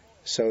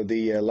 So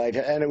the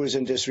lighthouse, and it was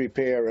in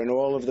disrepair, and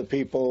all of the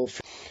people,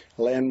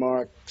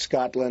 Landmark,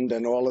 Scotland,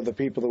 and all of the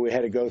people that we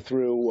had to go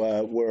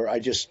through I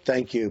just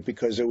thank you,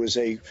 because it was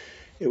a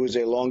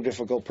long,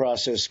 difficult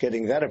process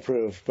getting that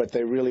approved, but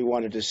they really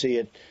wanted to see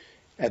it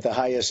at the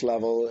highest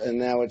level, and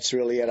now it's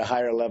really at a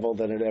higher level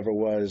than it ever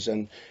was.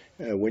 And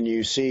when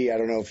you see, I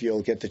don't know if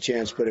you'll get the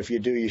chance, but if you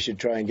do, you should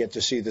try and get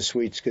to see the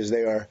suites, because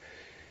they are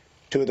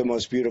two of the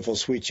most beautiful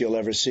suites you'll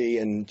ever see.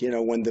 And,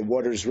 when the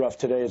water's rough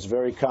today, it's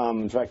very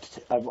calm. In fact,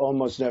 I've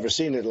almost never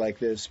seen it like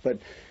this, but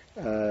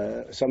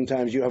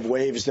sometimes you have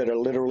waves that are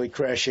literally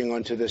crashing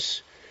onto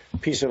this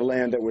piece of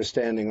land that we're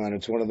standing on.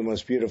 It's one of the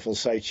most beautiful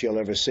sights you'll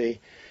ever see.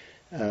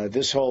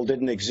 This hole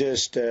didn't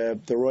exist. The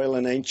Royal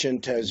and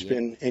Ancient has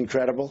been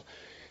incredible.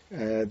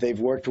 They've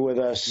worked with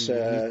us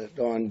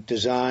on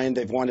design.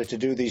 They've wanted to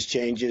do these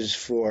changes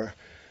for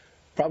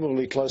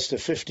probably close to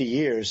 50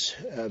 years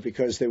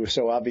because they were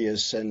so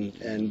obvious,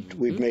 and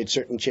we've made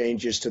certain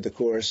changes to the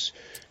course.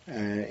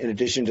 In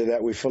addition to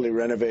that, we fully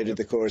renovated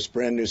the course,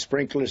 brand new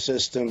sprinkler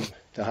system,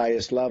 the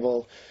highest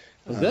level.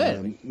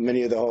 Good.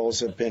 Many of the holes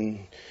have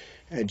been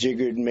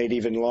jiggered and made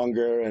even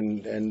longer,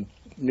 and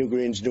new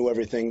greens, new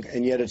everything,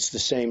 and yet it's the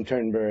same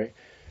Turnberry.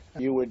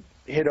 You would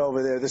hit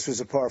over there. This was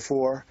a par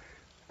 4.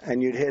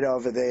 And you'd hit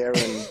over there,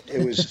 and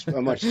it was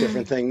a much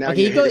different thing. Now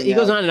okay, he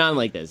goes on and on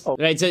like this,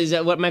 right?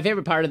 So what my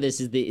favorite part of this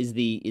is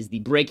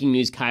the breaking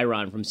news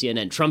chyron from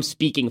CNN. Trump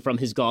speaking from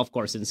his golf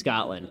course in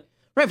Scotland,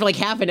 right, for like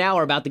half an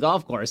hour about the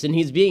golf course, and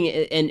he's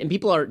and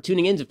people are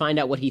tuning in to find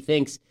out what he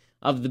thinks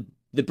of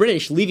the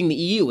British leaving the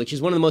EU, which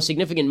is one of the most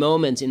significant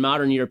moments in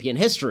modern European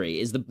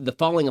history. Is the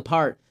falling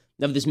apart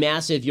of this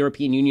massive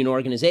European Union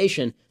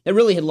organization that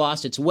really had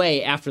lost its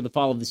way after the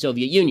fall of the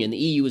Soviet Union. The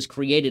EU was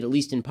created, at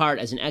least in part,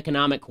 as an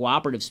economic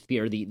cooperative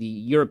sphere, the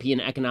European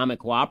Economic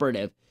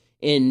Cooperative,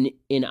 in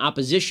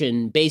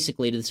opposition,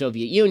 basically, to the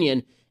Soviet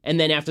Union. And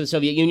then after the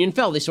Soviet Union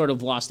fell, they sort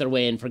of lost their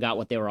way and forgot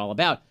what they were all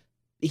about.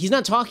 He's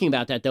not talking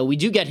about that, though. We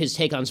do get his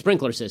take on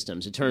sprinkler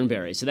systems at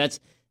Turnberry, so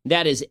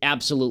that is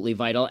absolutely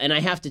vital. And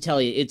I have to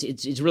tell you,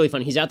 it's really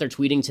fun. He's out there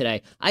tweeting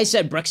today. I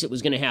said Brexit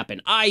was going to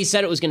happen. I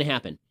said it was going to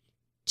happen.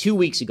 2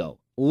 weeks ago,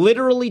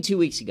 literally 2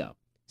 weeks ago,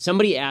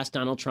 somebody asked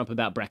Donald Trump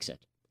about Brexit.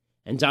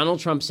 And Donald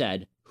Trump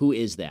said, "Who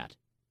is that?"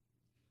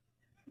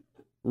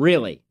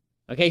 Really?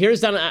 Okay, here's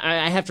Donald.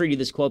 I have to read you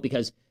this quote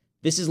because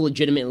this is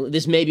legitimate.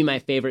 This may be my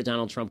favorite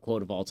Donald Trump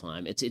quote of all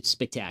time. It's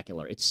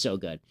spectacular. It's so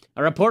good.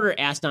 A reporter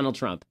asked Donald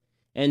Trump,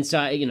 and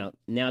so,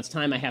 now it's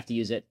time I have to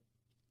use it.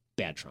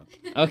 Bad Trump.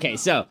 Okay,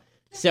 so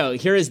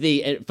here is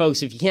the,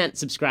 folks, if you can't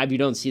subscribe, you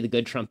don't see the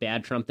good Trump,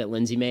 bad Trump that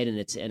Lindsay made, and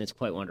it's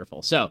quite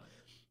wonderful. So,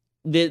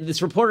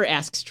 this reporter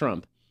asks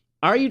Trump,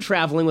 "Are you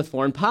traveling with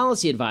foreign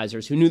policy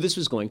advisors who knew this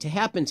was going to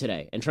happen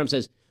today?" And Trump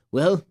says,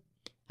 "Well,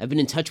 I've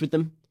been in touch with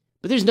them,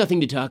 but there's nothing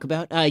to talk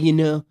about. I've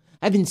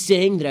been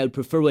saying that I would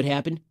prefer what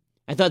happened.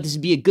 I thought this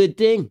would be a good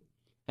thing.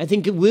 I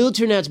think it will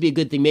turn out to be a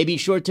good thing, maybe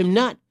short term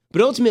not,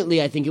 but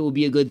ultimately I think it will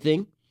be a good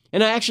thing.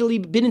 And I actually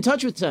been in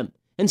touch with some,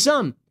 and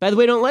some, by the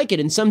way, don't like it,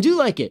 and some do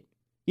like it.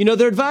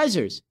 They're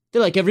advisors.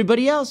 They're like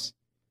everybody else.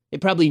 They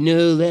probably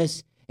know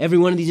less, every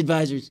one of these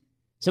advisors.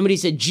 Somebody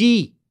said,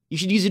 'Gee, you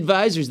should use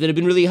advisors that have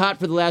been really hot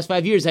for the last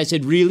 5 years.' I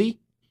said, 'Really?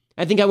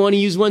 I think I want to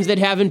use ones that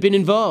haven't been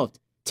involved.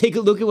 Take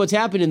a look at what's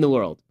happened in the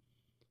world.'"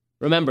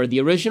 Remember, the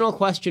original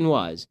question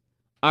was,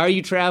 are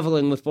you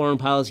traveling with foreign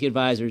policy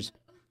advisors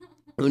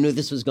who knew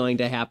this was going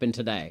to happen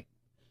today?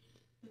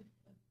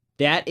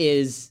 That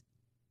is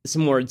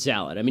some word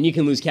salad. I mean, you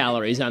can lose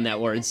calories on that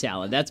word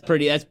salad. That's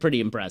pretty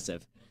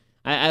impressive.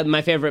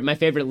 My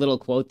favorite little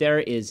quote there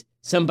is,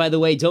 "Some, by the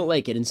way, don't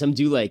like it, and some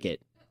do like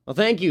it." Well,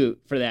 thank you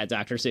for that,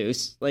 Dr.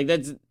 Seuss. Like,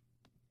 that's...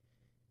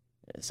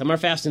 Some are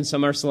fast and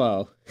some are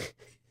slow.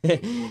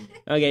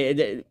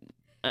 Okay.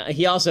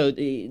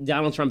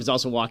 Donald Trump is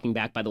also walking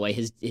back, by the way,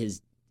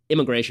 his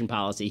immigration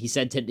policy. He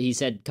said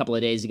a couple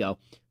of days ago,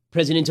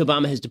 President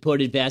Obama has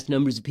deported vast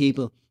numbers of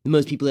people, the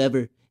most people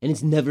ever, and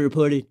it's never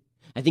reported.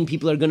 I think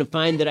people are going to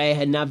find that I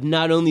had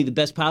not only the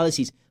best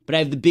policies, but I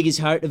have the biggest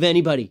heart of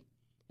anybody.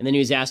 And then he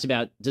was asked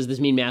about, does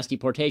this mean mass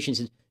deportations?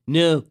 He said,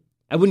 no,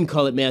 I wouldn't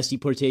call it mass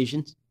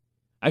deportations.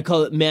 I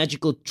call it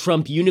magical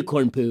Trump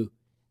unicorn poo.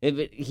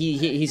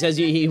 He says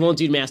he won't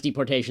do mass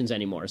deportations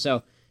anymore.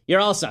 So you're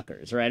all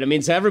suckers, right? I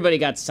mean, so everybody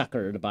got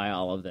suckered by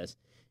all of this.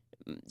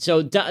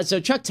 So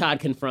Chuck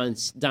Todd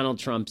confronts Donald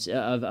Trump's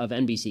of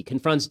NBC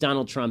confronts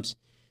Donald Trump's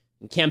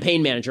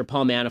campaign manager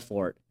Paul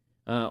Manafort,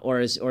 or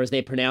as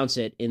they pronounce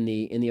it in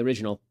the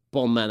original,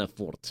 Paul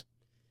Manafort.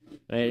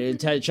 Right?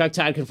 Chuck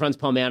Todd confronts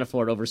Paul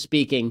Manafort over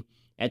speaking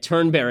at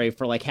Turnberry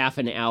for like half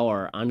an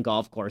hour on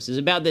golf courses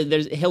about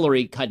there's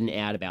Hillary cut an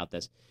ad about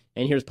this,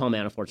 and here's Paul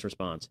Manafort's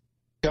response.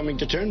 Coming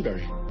to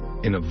Turnberry.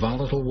 In a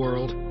volatile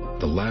world,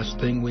 the last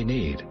thing we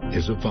need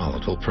is a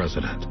volatile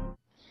president.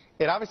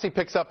 It obviously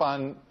picks up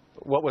on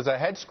what was a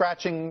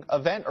head-scratching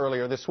event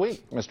earlier this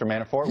week, Mr.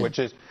 Manafort, which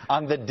is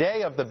on the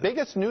day of the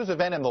biggest news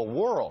event in the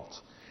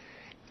world.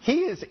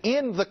 He is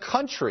in the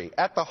country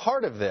at the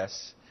heart of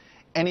this,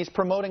 and he's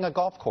promoting a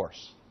golf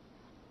course.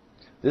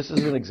 This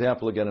is an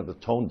example, again, of the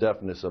tone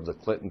deafness of the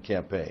Clinton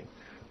campaign.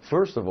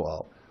 First of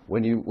all,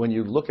 when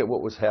you look at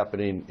what was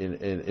happening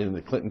in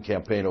the Clinton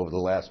campaign over the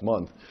last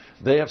month,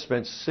 they have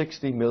spent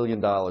 $60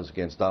 million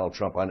against Donald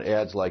Trump on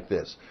ads like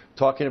this,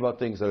 talking about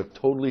things that are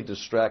totally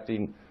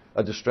distracted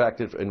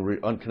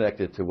and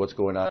unconnected to what's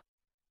going on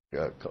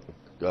in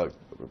the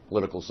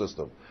political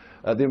system.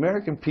 The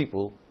American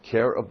people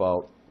care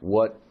about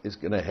what is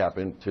going to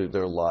happen to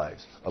their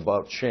lives,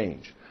 about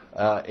change.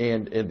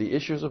 And the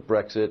issues of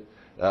Brexit,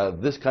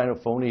 this kind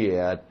of phony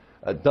ad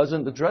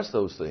doesn't address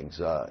those things.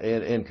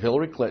 And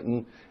Hillary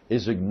Clinton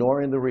is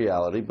ignoring the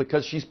reality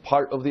because she's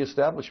part of the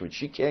establishment.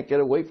 She can't get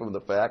away from the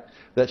fact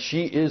that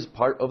she is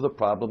part of the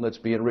problem that's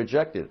being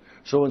rejected.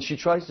 So when she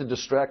tries to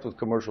distract with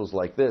commercials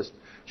like this,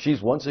 she's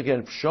once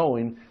again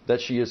showing that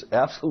she is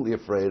absolutely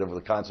afraid of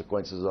the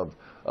consequences of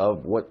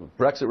what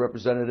Brexit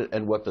represented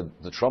and what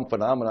the Trump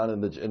phenomenon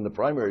in the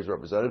primaries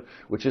represented,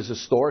 which is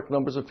historic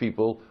numbers of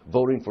people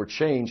voting for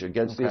change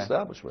against the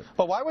establishment.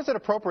 But why was it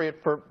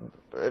appropriate for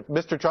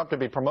Mr. Trump to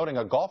be promoting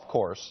a golf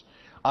course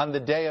on the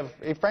day of,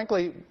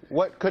 frankly,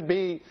 what could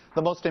be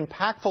the most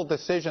impactful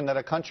decision that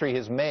a country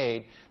has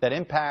made that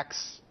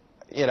impacts,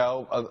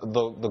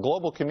 the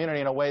global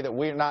community in a way that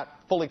we're not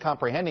fully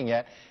comprehending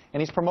yet, and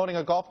he's promoting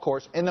a golf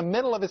course in the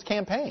middle of his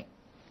campaign?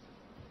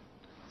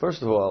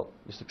 First of all,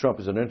 Mr.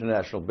 Trump is an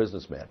international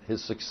businessman.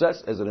 His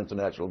success as an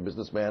international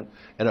businessman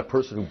and a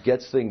person who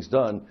gets things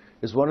done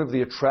is one of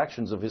the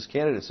attractions of his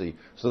candidacy,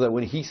 so that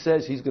when he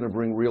says he's going to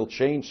bring real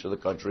change to the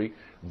country,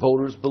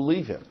 voters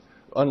believe him.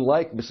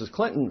 Unlike Mrs.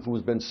 Clinton, who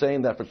has been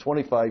saying that for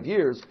 25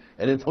 years,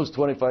 and in those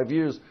 25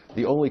 years,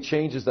 the only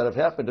changes that have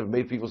happened have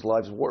made people's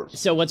lives worse.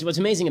 So what's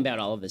amazing about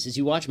all of this is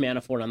you watch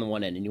Manafort on the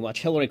one end and you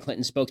watch Hillary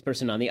Clinton,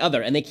 spokesperson, on the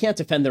other, and they can't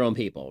defend their own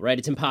people, right?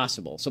 It's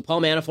impossible. So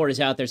Paul Manafort is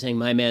out there saying,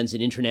 my man's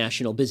an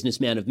international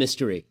businessman of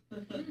mystery.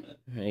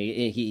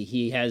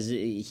 He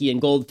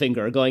and Goldfinger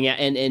are going out,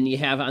 and you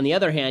have, on the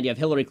other hand, you have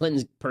Hillary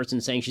Clinton's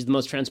person saying she's the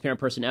most transparent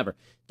person ever.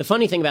 The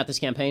funny thing about this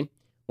campaign,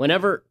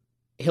 whenever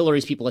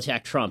Hillary's people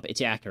attack Trump, it's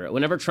accurate.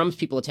 Whenever Trump's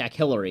people attack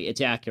Hillary, it's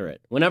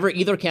accurate. Whenever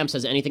either camp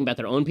says anything about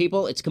their own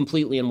people, it's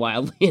completely and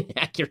wildly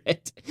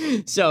inaccurate.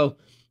 So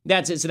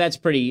that's it. So that's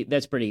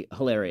pretty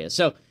hilarious.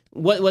 So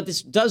what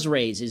this does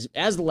raise is,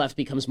 as the left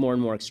becomes more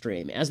and more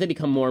extreme, as they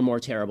become more and more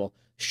terrible,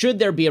 should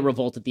there be a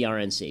revolt at the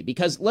RNC?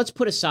 Because let's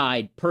put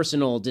aside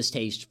personal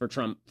distaste for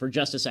Trump for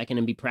just a second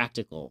and be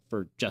practical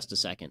for just a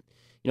second.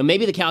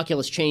 Maybe the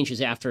calculus changes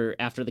after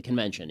the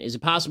convention. Is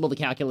it possible the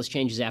calculus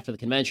changes after the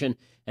convention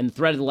and the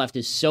threat of the left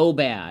is so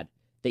bad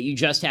that you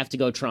just have to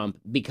go Trump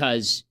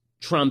because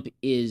Trump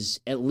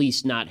is at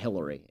least not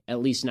Hillary?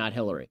 At least not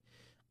Hillary.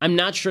 I'm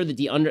not sure that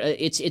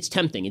it's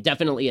tempting. It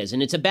definitely is.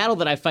 And it's a battle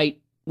that I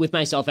fight with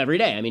myself every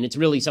day. I mean, it's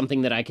really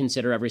something that I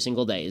consider every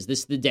single day. Is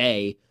this the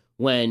day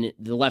when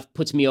the left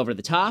puts me over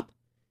the top?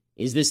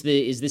 Is this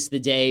the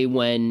day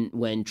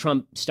when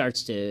Trump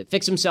starts to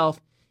fix himself?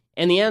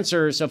 And the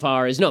answer so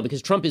far is no,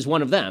 because Trump is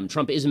one of them.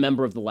 Trump is a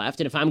member of the left.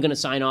 And if I'm going to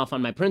sign off on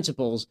my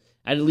principles,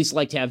 I'd at least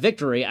like to have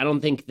victory. I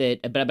don't think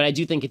that, but I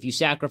do think if you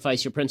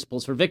sacrifice your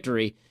principles for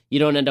victory, you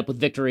don't end up with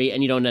victory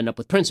and you don't end up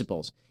with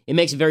principles. It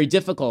makes it very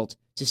difficult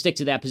to stick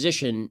to that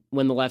position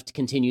when the left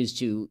continues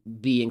to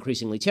be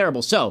increasingly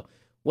terrible. So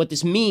what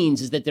this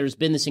means is that there's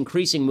been this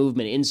increasing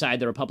movement inside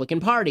the Republican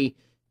Party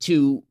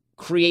to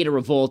create a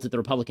revolt at the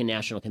Republican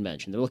National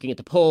Convention. They're looking at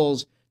the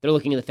polls. They're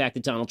looking at the fact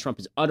that Donald Trump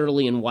is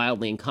utterly and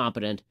wildly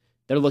incompetent.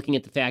 They're looking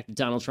at the fact that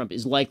Donald Trump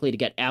is likely to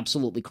get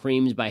absolutely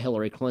creamed by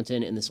Hillary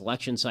Clinton in this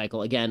election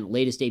cycle. Again,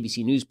 latest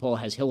ABC News poll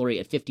has Hillary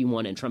at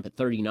 51 and Trump at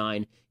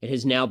 39. It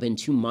has now been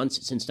 2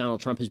 months since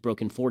Donald Trump has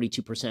broken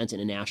 42% in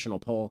a national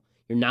poll.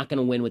 You're not going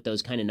to win with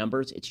those kind of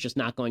numbers. It's just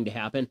not going to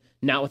happen.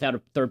 Not without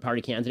a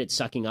third-party candidate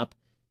sucking up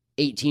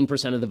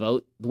 18% of the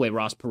vote, the way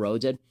Ross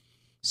Perot did.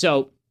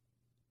 So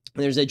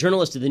there's a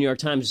journalist at the New York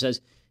Times who says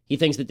he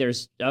thinks that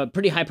there's a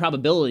pretty high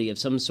probability of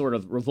some sort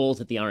of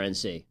revolt at the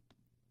RNC.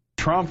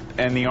 Trump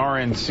and the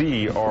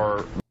RNC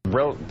are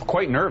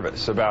quite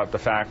nervous about the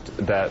fact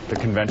that the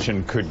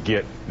convention could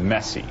get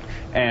messy.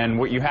 And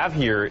what you have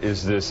here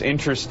is this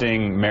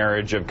interesting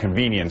marriage of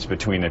convenience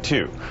between the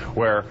two,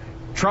 where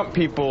Trump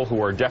people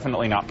who are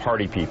definitely not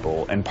party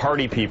people and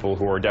party people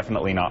who are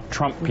definitely not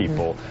Trump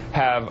people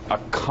have a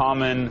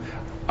common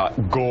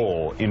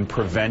goal in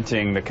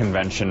preventing the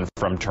convention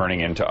from turning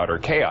into utter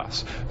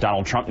chaos.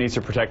 Donald Trump needs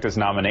to protect his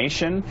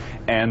nomination,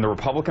 and the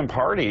Republican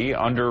Party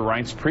under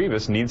Reince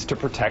Priebus needs to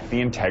protect the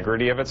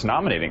integrity of its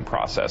nominating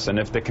process. And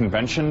if the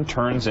convention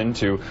turns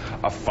into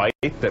a fight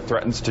that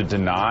threatens to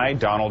deny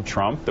Donald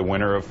Trump, the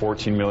winner of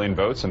 14 million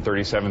votes in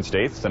 37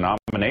 states, the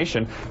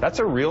nomination, that's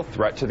a real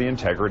threat to the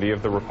integrity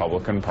of the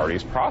Republican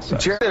Party's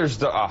process.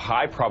 There's a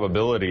high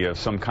probability of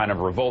some kind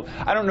of revolt.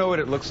 I don't know what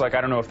it looks like.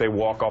 I don't know if they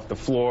walk off the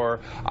floor.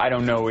 I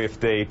don't know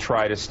if they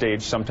try to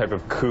stage some type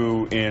of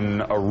coup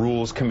in a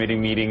rules committee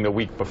meeting the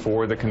week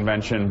before the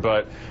convention,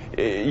 but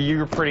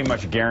you're pretty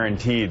much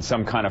guaranteed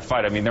some kind of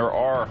fight. I mean, there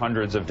are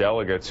hundreds of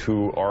delegates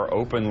who are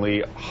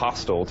openly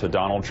hostile to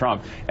Donald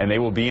Trump, and they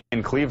will be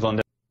in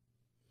Cleveland.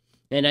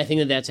 And I think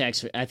that that's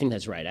actually, I think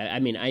that's right. I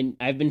mean,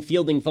 I've been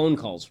fielding phone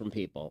calls from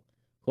people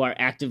who are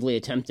actively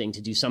attempting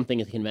to do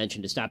something at the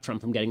convention to stop Trump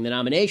from getting the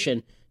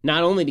nomination,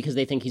 not only because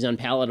they think he's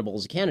unpalatable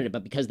as a candidate,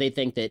 but because they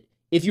think that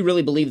if you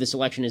really believe this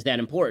election is that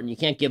important, you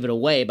can't give it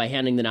away by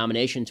handing the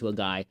nomination to a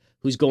guy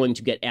who's going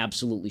to get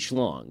absolutely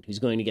schlonged, who's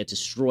going to get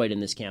destroyed in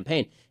this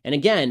campaign. And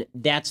again,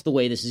 that's the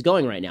way this is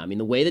going right now. I mean,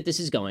 the way that this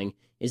is going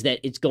is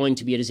that it's going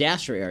to be a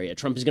disaster area.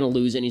 Trump is going to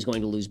lose, and he's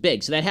going to lose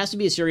big. So that has to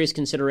be a serious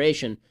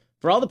consideration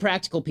for all the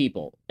practical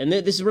people. And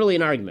this is really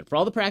an argument for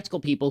all the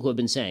practical people who have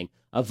been saying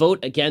a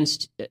vote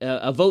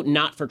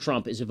not for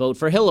Trump is a vote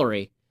for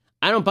Hillary.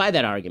 I don't buy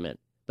that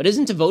argument. But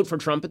isn't a vote for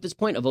Trump at this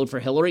point a vote for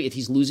Hillary if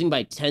he's losing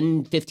by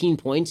 10, 15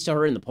 points to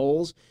her in the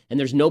polls and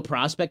there's no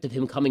prospect of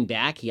him coming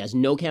back? He has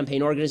no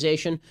campaign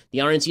organization. The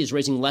RNC is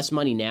raising less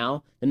money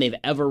now than they've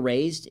ever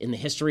raised in the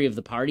history of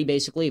the party,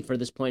 basically, for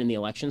this point in the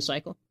election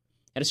cycle.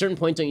 At a certain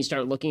point, don't you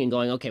start looking and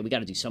going, okay, we got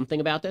to do something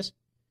about this?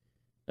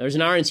 There's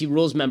an RNC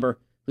rules member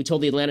who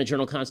told the Atlanta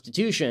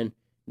Journal-Constitution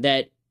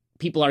that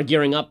people are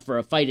gearing up for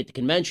a fight at the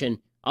convention.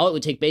 All it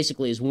would take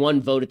basically is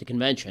one vote at the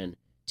convention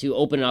to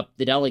open up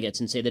the delegates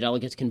and say the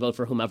delegates can vote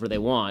for whomever they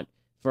want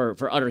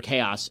for utter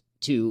chaos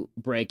to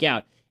break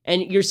out.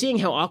 And you're seeing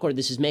how awkward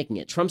this is making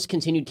it. Trump's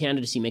continued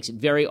candidacy makes it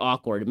very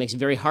awkward. It makes it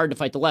very hard to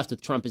fight the left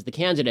with Trump as the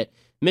candidate.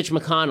 Mitch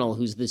McConnell,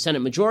 who's the Senate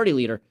Majority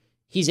Leader,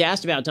 he's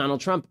asked about Donald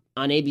Trump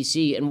on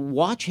ABC, and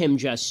watch him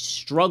just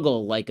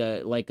struggle like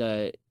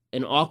an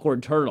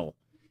awkward turtle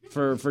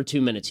for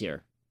 2 minutes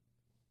here.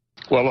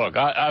 Well, look,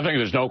 I think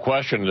there's no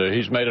question that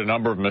he's made a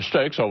number of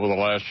mistakes over the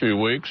last few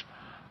weeks.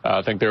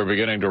 I think they're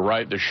beginning to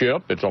right the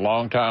ship. It's a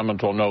long time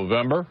until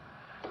November,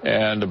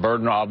 and the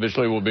burden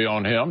obviously will be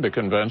on him to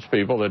convince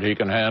people that he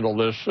can handle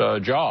this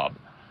job.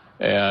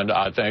 And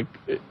I think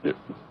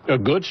a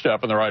good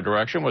step in the right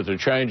direction was the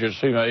changes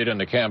he made in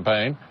the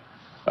campaign.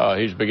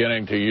 He's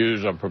beginning to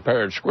use a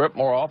prepared script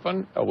more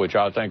often, which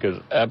I think is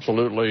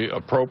absolutely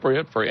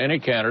appropriate for any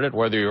candidate,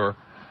 whether you're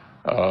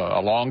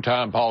a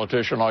longtime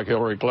politician like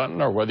Hillary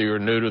Clinton or whether you're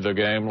new to the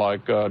game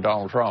like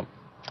Donald Trump.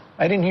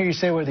 I didn't hear you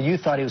say whether you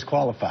thought he was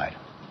qualified.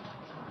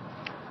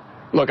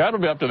 Look, that'll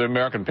be up to the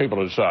American people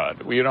to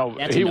decide. You know,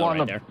 he won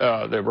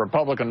the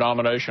Republican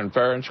nomination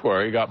fair and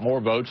square. He got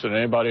more votes than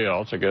anybody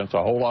else against a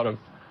whole lot of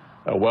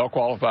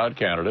well-qualified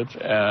candidates.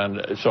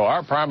 And so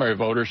our primary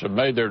voters have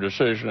made their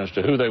decision as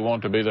to who they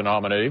want to be the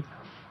nominee.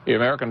 The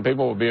American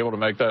people will be able to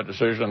make that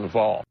decision in the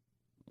fall.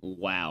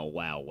 Wow.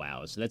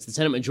 So that's the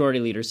Senate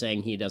Majority Leader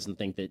saying he doesn't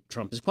think that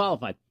Trump is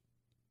qualified.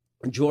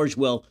 George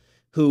Will,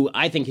 who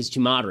I think is too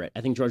moderate.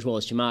 I think George Will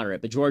is too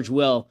moderate. But George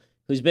Will,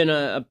 who's been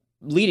a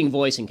leading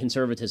voice in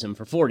conservatism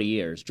for 40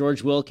 years.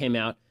 George Will came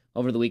out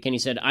over the weekend. He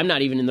said, I'm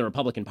not even in the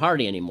Republican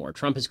Party anymore.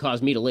 Trump has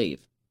caused me to leave.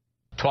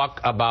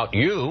 Talk about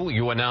you.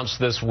 You announced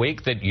this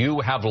week that you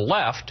have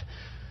left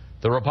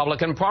the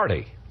Republican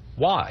Party.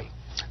 Why?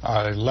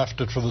 I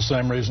left it for the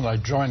same reason I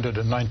joined it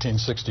in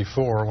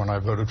 1964 when I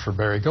voted for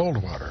Barry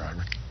Goldwater. I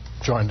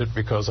joined it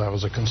because I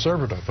was a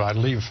conservative. I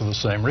leave for the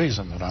same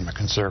reason that I'm a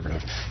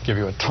conservative. Give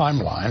you a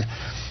timeline.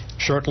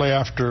 Shortly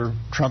after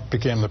Trump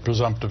became the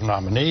presumptive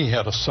nominee, he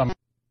had a summit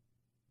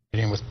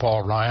meeting with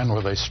Paul Ryan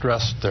where they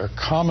stressed their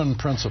common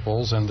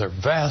principles and their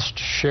vast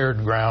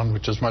shared ground,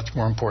 which is much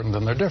more important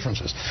than their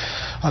differences.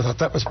 I thought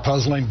that was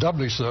puzzling,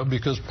 doubly so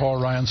because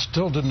Paul Ryan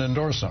still didn't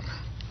endorse him.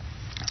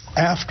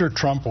 After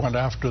Trump went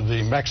after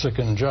the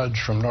Mexican judge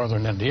from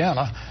northern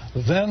Indiana,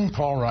 then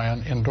Paul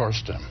Ryan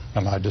endorsed him.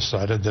 And I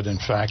decided that, in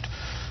fact,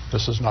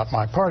 This is not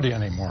my party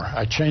anymore.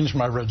 I changed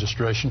my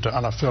registration to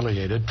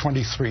unaffiliated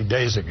 23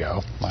 days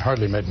ago. I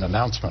hardly made an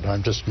announcement. I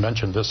just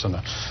mentioned this in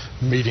a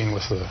meeting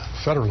with the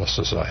Federalist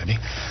Society.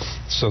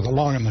 So the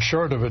long and the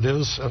short of it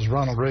is, as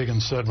Ronald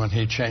Reagan said when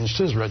he changed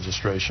his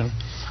registration,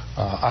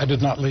 I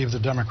did not leave the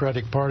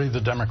Democratic Party.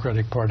 The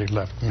Democratic Party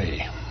left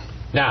me.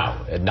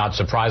 Now, not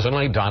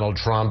surprisingly, Donald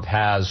Trump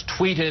has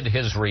tweeted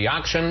his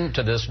reaction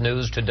to this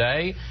news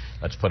today.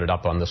 Let's put it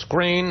up on the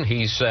screen.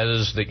 He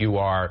says that you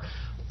are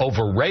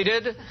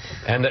overrated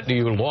and that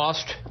you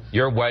lost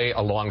your way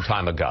a long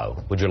time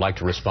ago. Would you like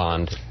to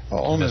respond,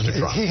 Mr.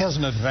 Trump? He has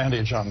an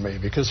advantage on me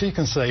because he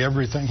can say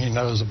everything he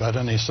knows about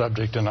any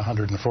subject in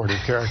 140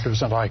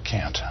 characters, and I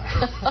can't.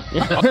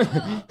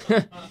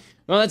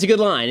 Well, that's a good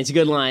line. It's a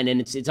good line,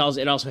 and it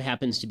also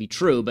happens to be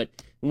true. But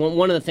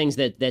one of the things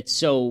that's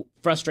so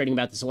frustrating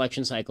about this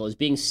election cycle is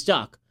being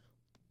stuck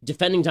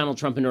defending Donald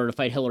Trump in order to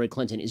fight Hillary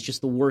Clinton is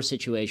just the worst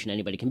situation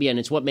anybody can be in.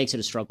 It's what makes it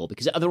a struggle,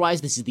 because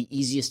otherwise this is the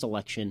easiest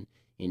election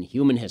in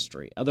human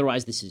history.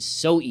 Otherwise, this is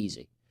so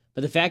easy.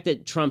 But the fact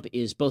that Trump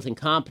is both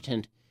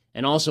incompetent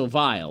and also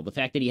vile, the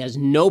fact that he has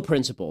no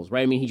principles,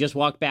 right? I mean, he just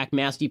walked back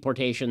mass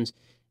deportations,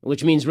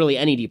 which means really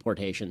any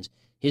deportations.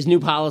 His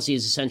new policy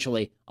is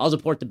essentially, I'll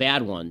deport the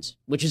bad ones,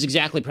 which is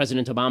exactly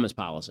President Obama's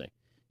policy. I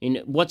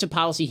mean, what's a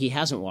policy he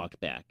hasn't walked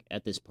back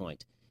at this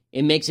point?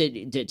 It makes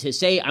it, to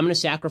say, I'm going to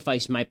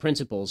sacrifice my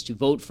principles to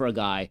vote for a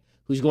guy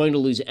who's going to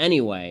lose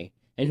anyway,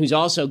 and who's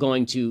also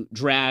going to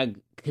drag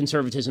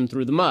conservatism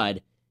through the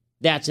mud,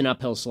 that's an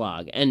uphill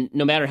slog. And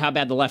no matter how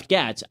bad the left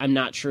gets, I'm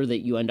not sure that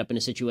you end up in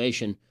a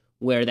situation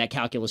where that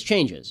calculus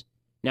changes.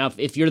 Now,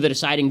 if you're the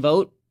deciding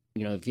vote,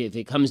 you know, if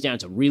it comes down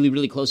to a really,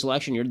 really close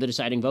election, you're the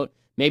deciding vote,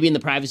 maybe in the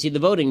privacy of the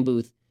voting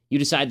booth, you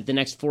decide that the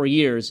next 4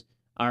 years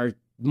are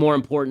more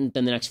important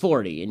than the next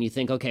 40. And you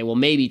think, okay, well,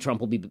 maybe Trump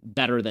will be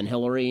better than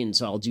Hillary, and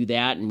so I'll do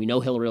that. And we know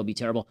Hillary will be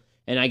terrible.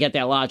 And I get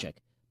that logic.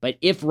 But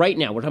if right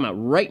now, we're talking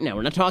about right now,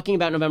 we're not talking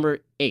about November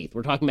 8th.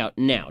 We're talking about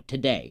now,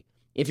 today.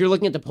 If you're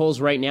looking at the polls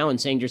right now and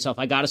saying to yourself,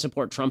 I got to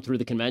support Trump through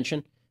the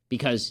convention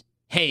because,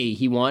 hey,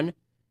 he won,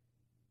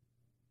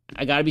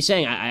 I got to be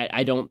saying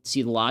I don't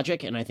see the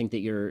logic, and I think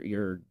that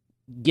you're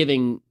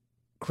giving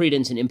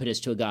credence and impetus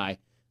to a guy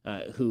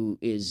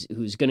who's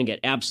going to get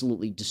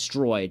absolutely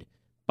destroyed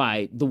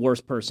by the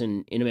worst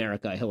person in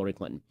America, Hillary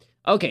Clinton.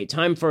 Okay,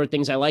 time for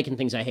things I like and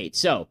things I hate.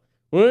 So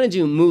we're going to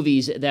do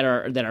movies that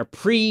are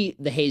pre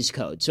the Hays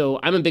Code. So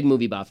I'm a big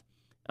movie buff,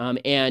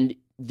 and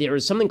there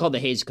was something called the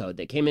Hays Code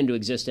that came into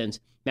existence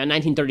about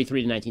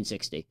 1933 to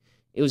 1960.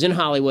 It was in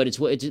Hollywood. It's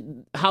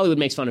Hollywood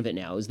makes fun of it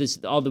now. Is this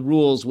all the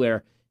rules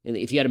where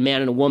if you had a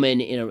man and a woman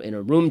in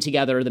a room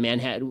together, the man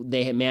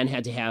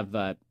had to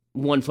have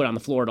 1 foot on the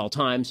floor at all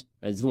times.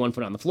 It's the 1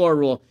 foot on the floor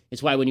rule.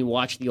 It's why when you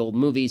watch the old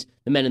movies,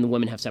 the men and the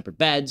women have separate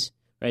beds.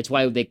 Right? It's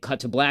why they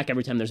cut to black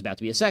every time there's about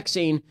to be a sex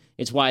scene.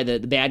 It's why the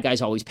bad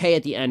guys always pay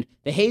at the end.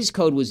 The Hays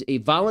Code was a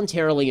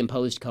voluntarily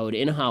imposed code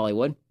in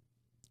Hollywood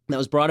that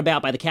was brought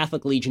about by the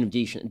Catholic Legion of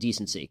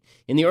Decency.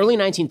 In the early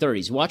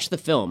 1930s, watch the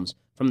films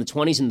from the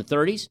 20s and the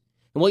 30s,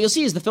 and what you'll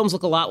see is the films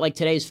look a lot like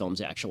today's films,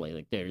 actually.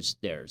 Like there's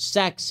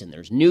sex, and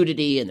there's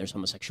nudity, and there's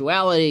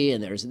homosexuality,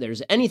 and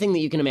there's anything that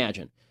you can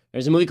imagine.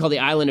 There's a movie called The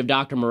Island of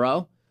Dr.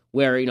 Moreau,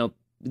 where, you know,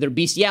 their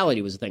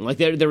bestiality was a thing. Like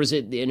there was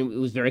and it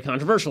was very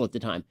controversial at the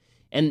time.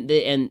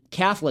 And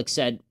Catholics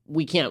said,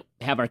 we can't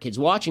have our kids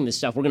watching this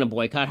stuff. We're going to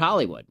boycott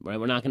Hollywood, right?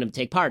 We're not going to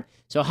take part.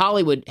 So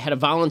Hollywood had a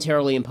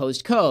voluntarily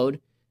imposed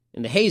code.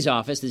 In the Hays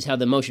office, this is how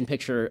the Motion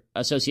Picture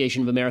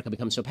Association of America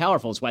becomes so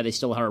powerful. It's why they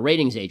still are a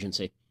ratings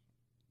agency.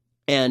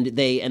 And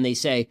they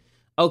say,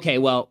 okay,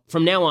 well,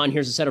 from now on,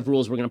 here's a set of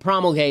rules we're going to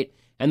promulgate.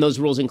 And those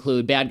rules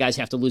include bad guys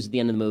have to lose at the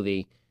end of the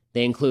movie.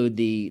 They include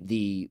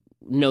the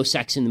no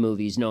sex in the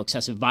movies, no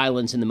excessive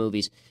violence in the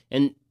movies.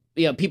 And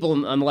you know,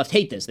 people on the left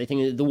hate this. They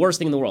think it's the worst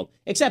thing in the world.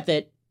 Except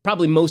that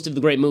probably most of the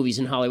great movies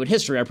in Hollywood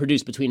history are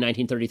produced between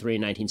 1933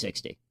 and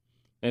 1960.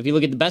 And if you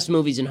look at the best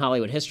movies in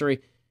Hollywood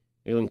history,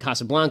 you're looking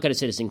Casablanca to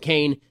Citizen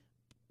Kane,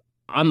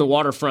 On the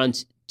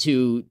Waterfront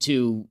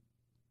to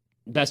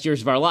Best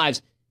Years of Our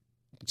Lives,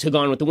 to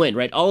Gone with the Wind,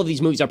 right? All of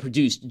these movies are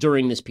produced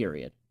during this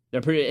period.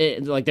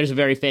 There's a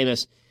very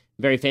famous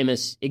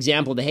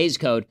example of the Hays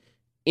Code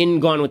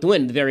in Gone with the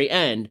Wind. At the very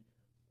end,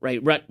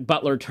 right? Rhett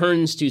Butler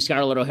turns to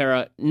Scarlett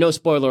O'Hara. No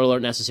spoiler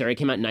alert necessary. It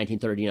came out in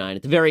 1939.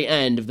 At the very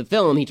end of the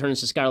film, he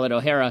turns to Scarlett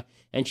O'Hara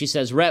and she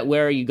says, "Rhett,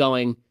 where are you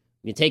going?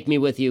 You take me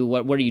with you.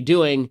 What are you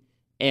doing?"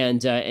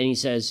 And he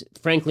says,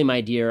 "Frankly,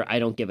 my dear, I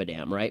don't give a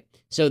damn." Right?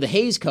 So the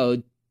Hays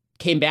Code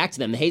came back to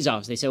them, the Hays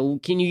office. They said, "Well,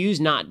 can you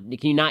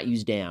not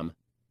use damn?"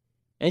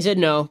 And he said,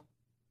 No,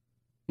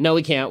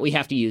 we can't. We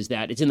have to use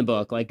that. It's in the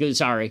book. Like,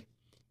 sorry.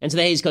 And so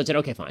the Hays Code said,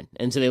 okay, fine.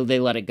 And so they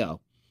let it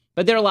go.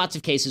 But there are lots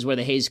of cases where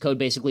the Hays Code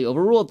basically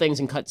overruled things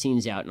and cut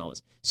scenes out and all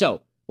this.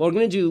 So what we're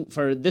going to do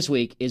for this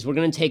week is we're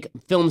going to take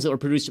films that were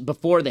produced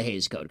before the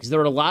Hays Code, because there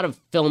are a lot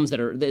of films that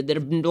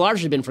have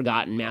largely been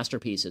forgotten,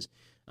 masterpieces,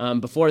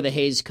 before the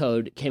Hays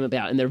Code came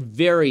about. And they're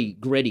very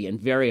gritty and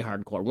very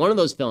hardcore. One of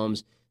those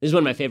films, this is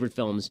one of my favorite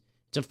films.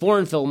 It's a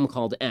foreign film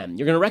called M.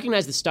 You're going to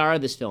recognize the star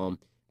of this film,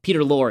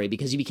 Peter Lorre,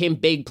 because he became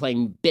big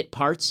playing bit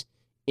parts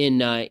in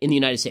the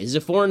United States. This is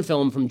a foreign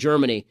film from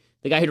Germany.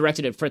 The guy who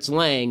directed it, Fritz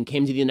Lang,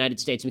 came to the United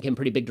States and became a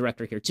pretty big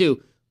director here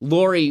too.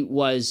 Laurie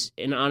was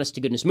an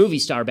honest-to-goodness movie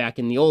star back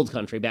in the old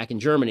country, back in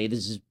Germany.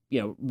 This is,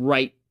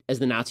 right as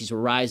the Nazis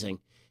were rising.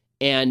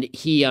 And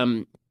he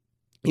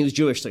was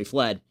Jewish, so he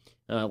fled,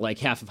 like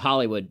half of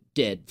Hollywood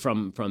did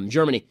from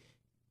Germany.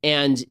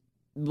 And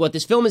what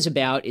this film is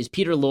about is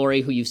Peter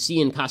Lorre, who you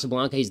see in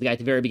Casablanca. He's the guy at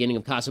the very beginning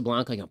of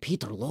Casablanca.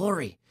 Peter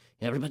Lorre.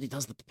 Everybody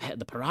does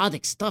the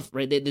parodic stuff,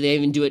 right? They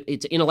even do it.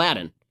 It's in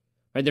Aladdin,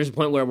 right? There's a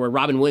point where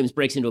Robin Williams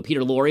breaks into a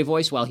Peter Lorre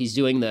voice while he's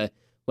doing the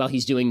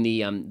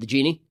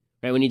genie,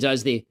 right? When he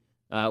does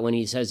when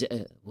he says,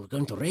 "We're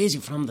going to raise you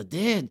from the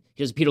dead,"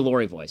 he does a Peter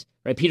Lorre voice,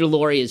 right? Peter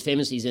Lorre is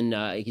famous. He's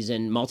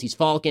in Maltese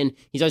Falcon.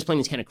 He's always playing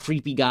this kind of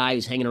creepy guy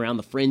who's hanging around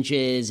the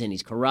fringes and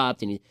he's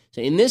corrupt.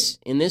 So in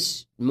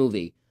this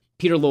movie,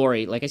 Peter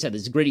Lorre, like I said,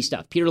 this is gritty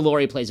stuff. Peter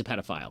Lorre plays a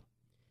pedophile.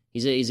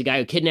 He's a guy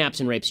who kidnaps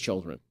and rapes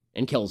children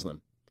and kills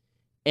them.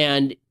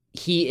 And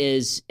he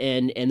is,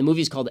 and the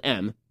movie is called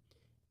M.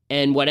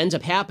 And what ends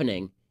up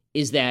happening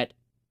is that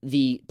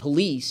the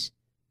police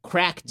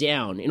crack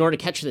down in order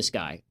to catch this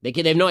guy. They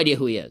have no idea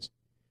who he is.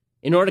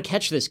 In order to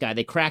catch this guy,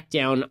 they crack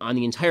down on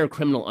the entire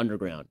criminal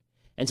underground.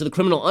 And so the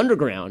criminal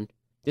underground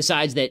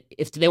decides that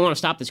if they want to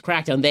stop this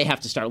crackdown, they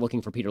have to start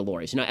looking for Peter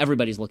Lorre. So now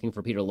everybody's looking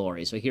for Peter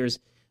Lorre. So here's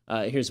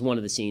one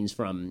of the scenes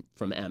from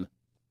M.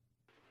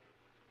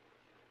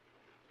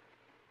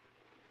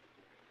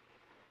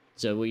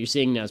 So what you're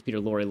seeing now is Peter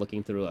Lorre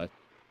looking through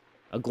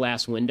a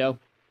glass window,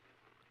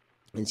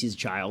 and sees a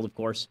child, of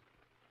course.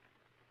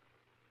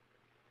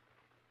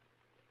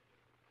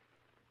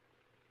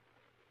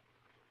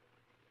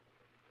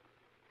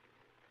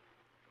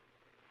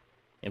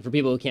 And for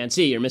people who can't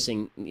see, you're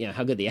missing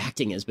how good the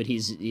acting is. But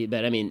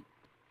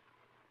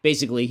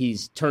basically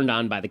he's turned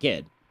on by the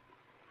kid.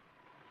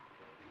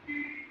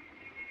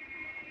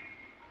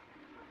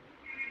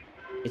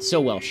 It's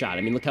so well shot.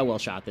 I mean, look how well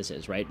shot this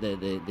is, right?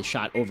 The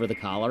shot over the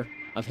collar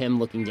of him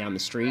looking down the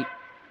street.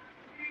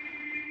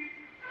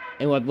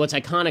 And what's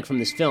iconic from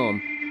this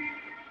film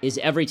is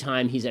every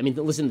time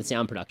listen to the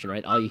sound production,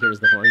 right? All you hear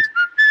is the horns.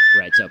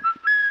 Right,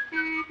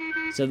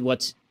 so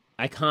what's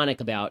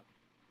iconic about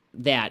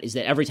that is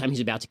that every time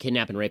he's about to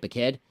kidnap and rape a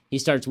kid, he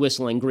starts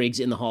whistling Grieg's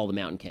In the Hall of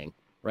the Mountain King,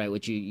 right?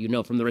 Which you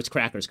know from the Ritz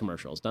Crackers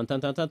commercials. Dun,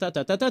 dun, dun, dun, dun,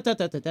 dun, dun, dun, dun,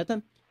 dun, dun,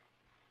 dun.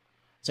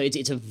 So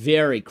it's a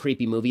very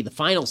creepy movie. The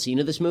final scene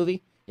of this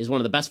movie is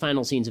one of the best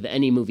final scenes of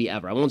any movie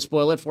ever. I won't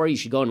spoil it for you. You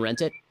should go and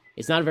rent it.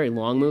 It's not a very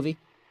long movie,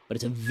 but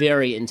it's a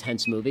very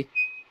intense movie.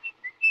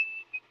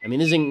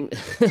 This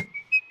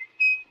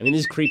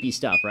is creepy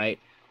stuff, right?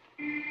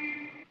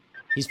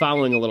 He's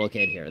following a little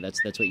kid here.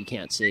 That's what you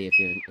can't see if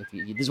you.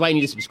 This is why you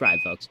need to subscribe,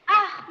 folks.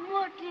 Ach,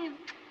 Mutti,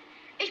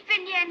 ich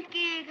bin dir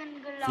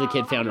entgegengelaufen. So the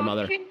kid found her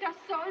mother. Kind, das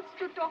sollst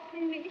du doch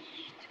nicht.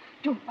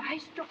 Du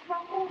weißt doch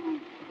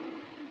warum.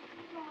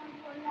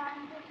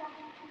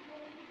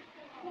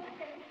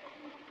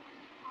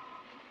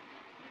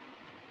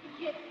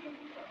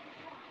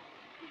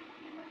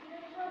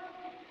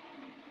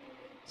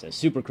 So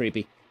super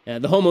creepy.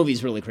 The whole movie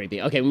is really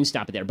creepy. Okay, we can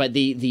stop it there. But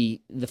the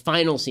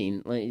final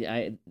scene,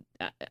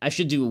 I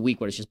should do a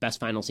week where it's just best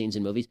final scenes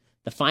in movies.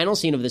 The final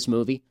scene of this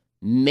movie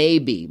may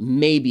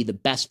be the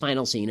best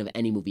final scene of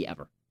any movie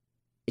ever.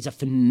 It's a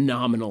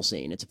phenomenal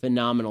scene.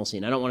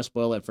 I don't want to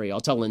spoil it for you.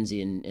 I'll tell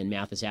Lindsay and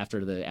Mathis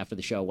after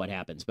the show what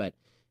happens, but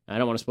I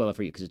don't want to spoil it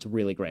for you because it's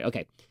really great.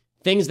 Okay,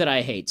 things that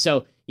I hate.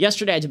 So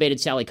yesterday I debated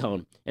Sally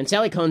Kohn, and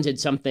Sally Kohn did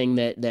something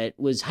that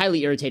was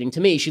highly irritating to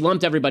me. She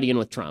lumped everybody in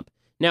with Trump.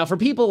 Now, for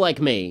people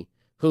like me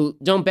who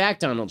don't back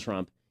Donald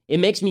Trump, it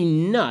makes me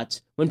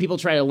nuts when people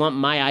try to lump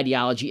my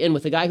ideology in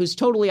with a guy who's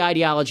totally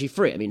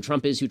ideology-free. I mean,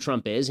 Trump is who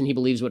Trump is, and he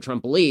believes what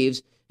Trump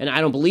believes, and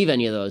I don't believe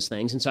any of those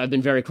things, and so I've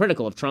been very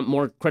critical of Trump,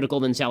 more critical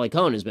than Sally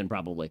Kohn has been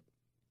probably.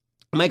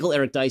 Michael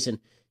Eric Dyson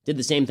did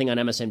the same thing on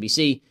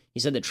MSNBC. He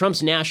said that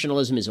Trump's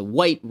nationalism is a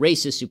white,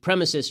 racist,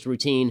 supremacist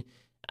routine.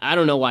 I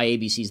don't know why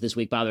ABC's This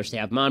Week bothers to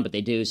have him on, but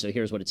they do, so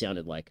here's what it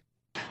sounded like.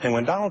 And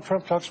when Donald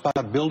Trump talks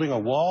about building a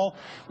wall,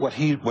 what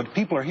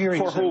people are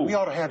hearing is that we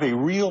ought to have a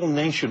real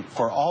nation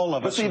for all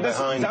of us. But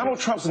see, Donald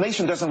Trump's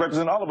nation doesn't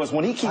represent all of us.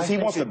 When he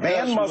wants to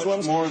ban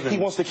Muslims, he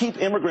wants to keep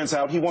immigrants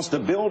out, he wants to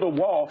build a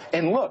wall.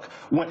 And look,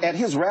 at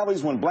his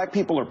rallies, when black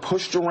people are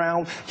pushed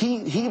around,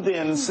 he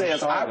then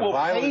says, I will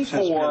pay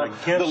for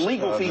the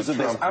legal fees of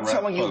this. I'm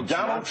telling you,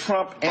 Donald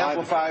Trump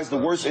amplifies the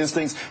worst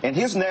instincts, and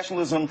his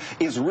nationalism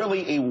is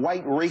really a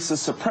white,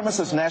 racist,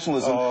 supremacist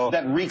nationalism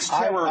that wreaks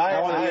terror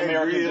on the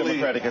American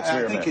Democratic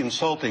experiment. I think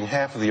insulting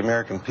half of the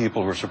American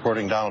people who are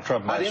supporting Donald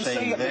Trump by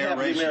saying they're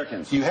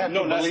racist. You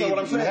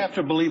have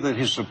to believe that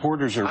his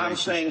supporters are racist. I'm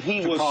saying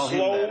he was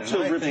slow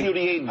to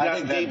repudiate David Duke.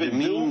 I think that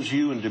demeans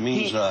you and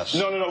demeans us.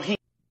 No.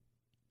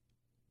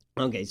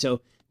 Okay,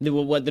 so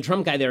what the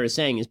Trump guy there is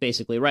saying is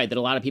basically right, that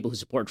a lot of people who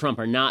support Trump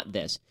are not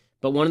this.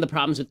 But one of the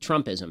problems with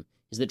Trumpism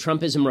is that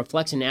Trumpism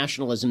reflects a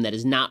nationalism that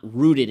is not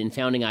rooted in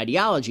founding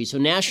ideology. So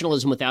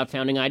nationalism without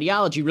founding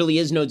ideology really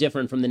is no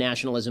different from the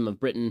nationalism of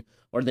Britain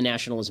or the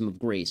nationalism of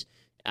Greece.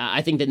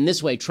 I think that in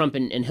this way, Trump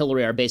and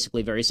Hillary are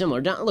basically very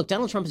similar. Look,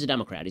 Donald Trump is a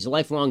Democrat. He's a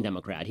lifelong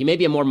Democrat. He may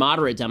be a more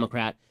moderate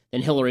Democrat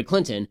than Hillary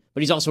Clinton,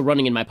 but he's also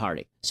running in my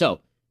party. So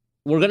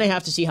we're going to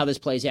have to see how this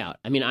plays out.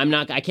 I mean,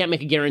 I can't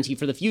make a guarantee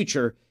for the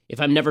future if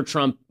I'm never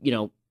Trump,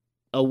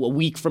 a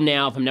week from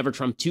now, if I'm never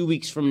Trump 2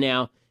 weeks from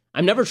now.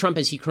 I'm never Trump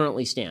as he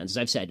currently stands, as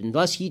I've said.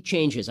 Unless he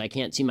changes, I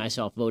can't see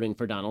myself voting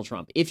for Donald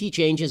Trump. If he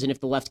changes and if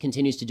the left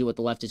continues to do what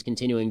the left is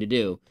continuing to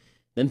do,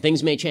 then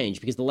things may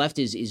change because the left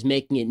is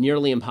making it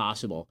nearly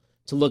impossible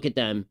to look at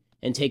them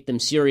and take them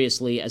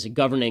seriously as a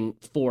governing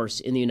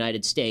force in the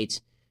United States,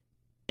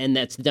 and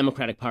that's the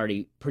Democratic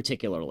Party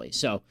particularly.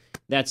 So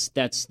that's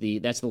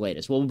the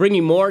latest. We'll bring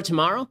you more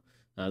tomorrow.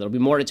 There'll be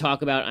more to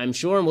talk about, I'm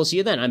sure, and we'll see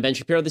you then. I'm Ben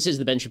Shapiro. This is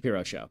The Ben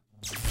Shapiro Show.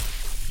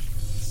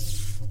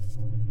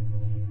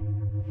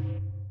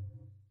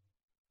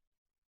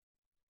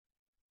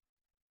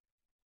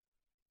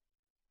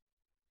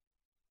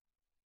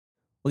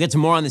 We'll get to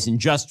more on this in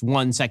just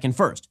 1 second.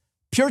 First,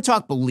 Pure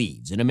Talk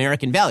believes in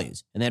American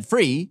values, and that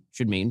free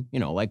should mean,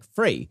 like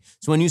free.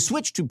 So when you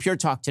switch to Pure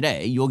Talk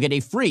today, you'll get a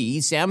free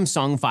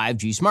Samsung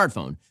 5G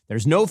smartphone.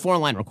 There's no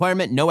foreign-line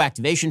requirement, no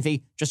activation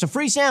fee, just a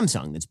free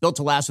Samsung that's built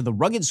to last with a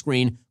rugged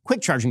screen,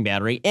 quick charging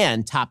battery,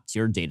 and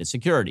top-tier data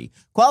security.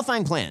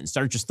 Qualifying plans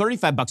start at just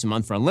 $35 a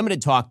month for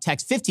unlimited talk,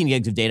 text, 15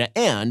 gigs of data,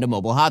 and a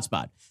mobile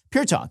hotspot.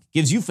 Pure Talk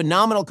gives you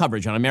phenomenal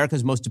coverage on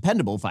America's most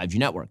dependable 5G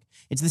network.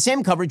 It's the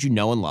same coverage you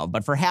know and love,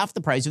 but for half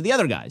the price of the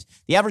other guys.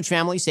 The average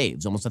family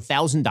saves almost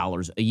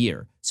 $1,000 a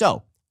year.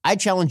 So I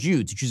challenge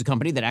you to choose a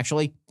company that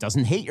actually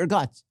doesn't hate your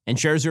guts and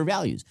shares your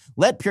values.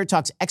 Let Pure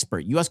Talk's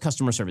expert U.S.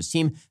 customer service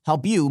team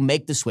help you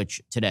make the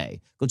switch today.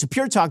 Go to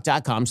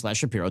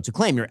puretalk.com/Shapiro to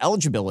claim your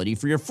eligibility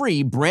for your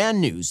free brand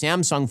new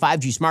Samsung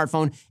 5G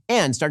smartphone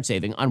and start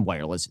saving on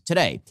wireless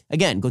today.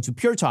 Again, go to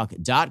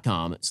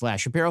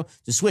puretalk.com/Shapiro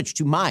to switch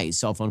to my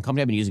cell phone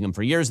company. I've been using them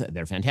for years.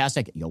 They're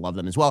fantastic. You'll love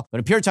them as well.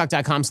 Go to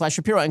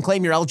puretalk.com/Shapiro and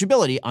claim your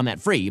eligibility on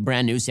that free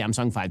brand new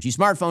Samsung 5G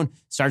smartphone.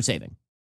 Start saving.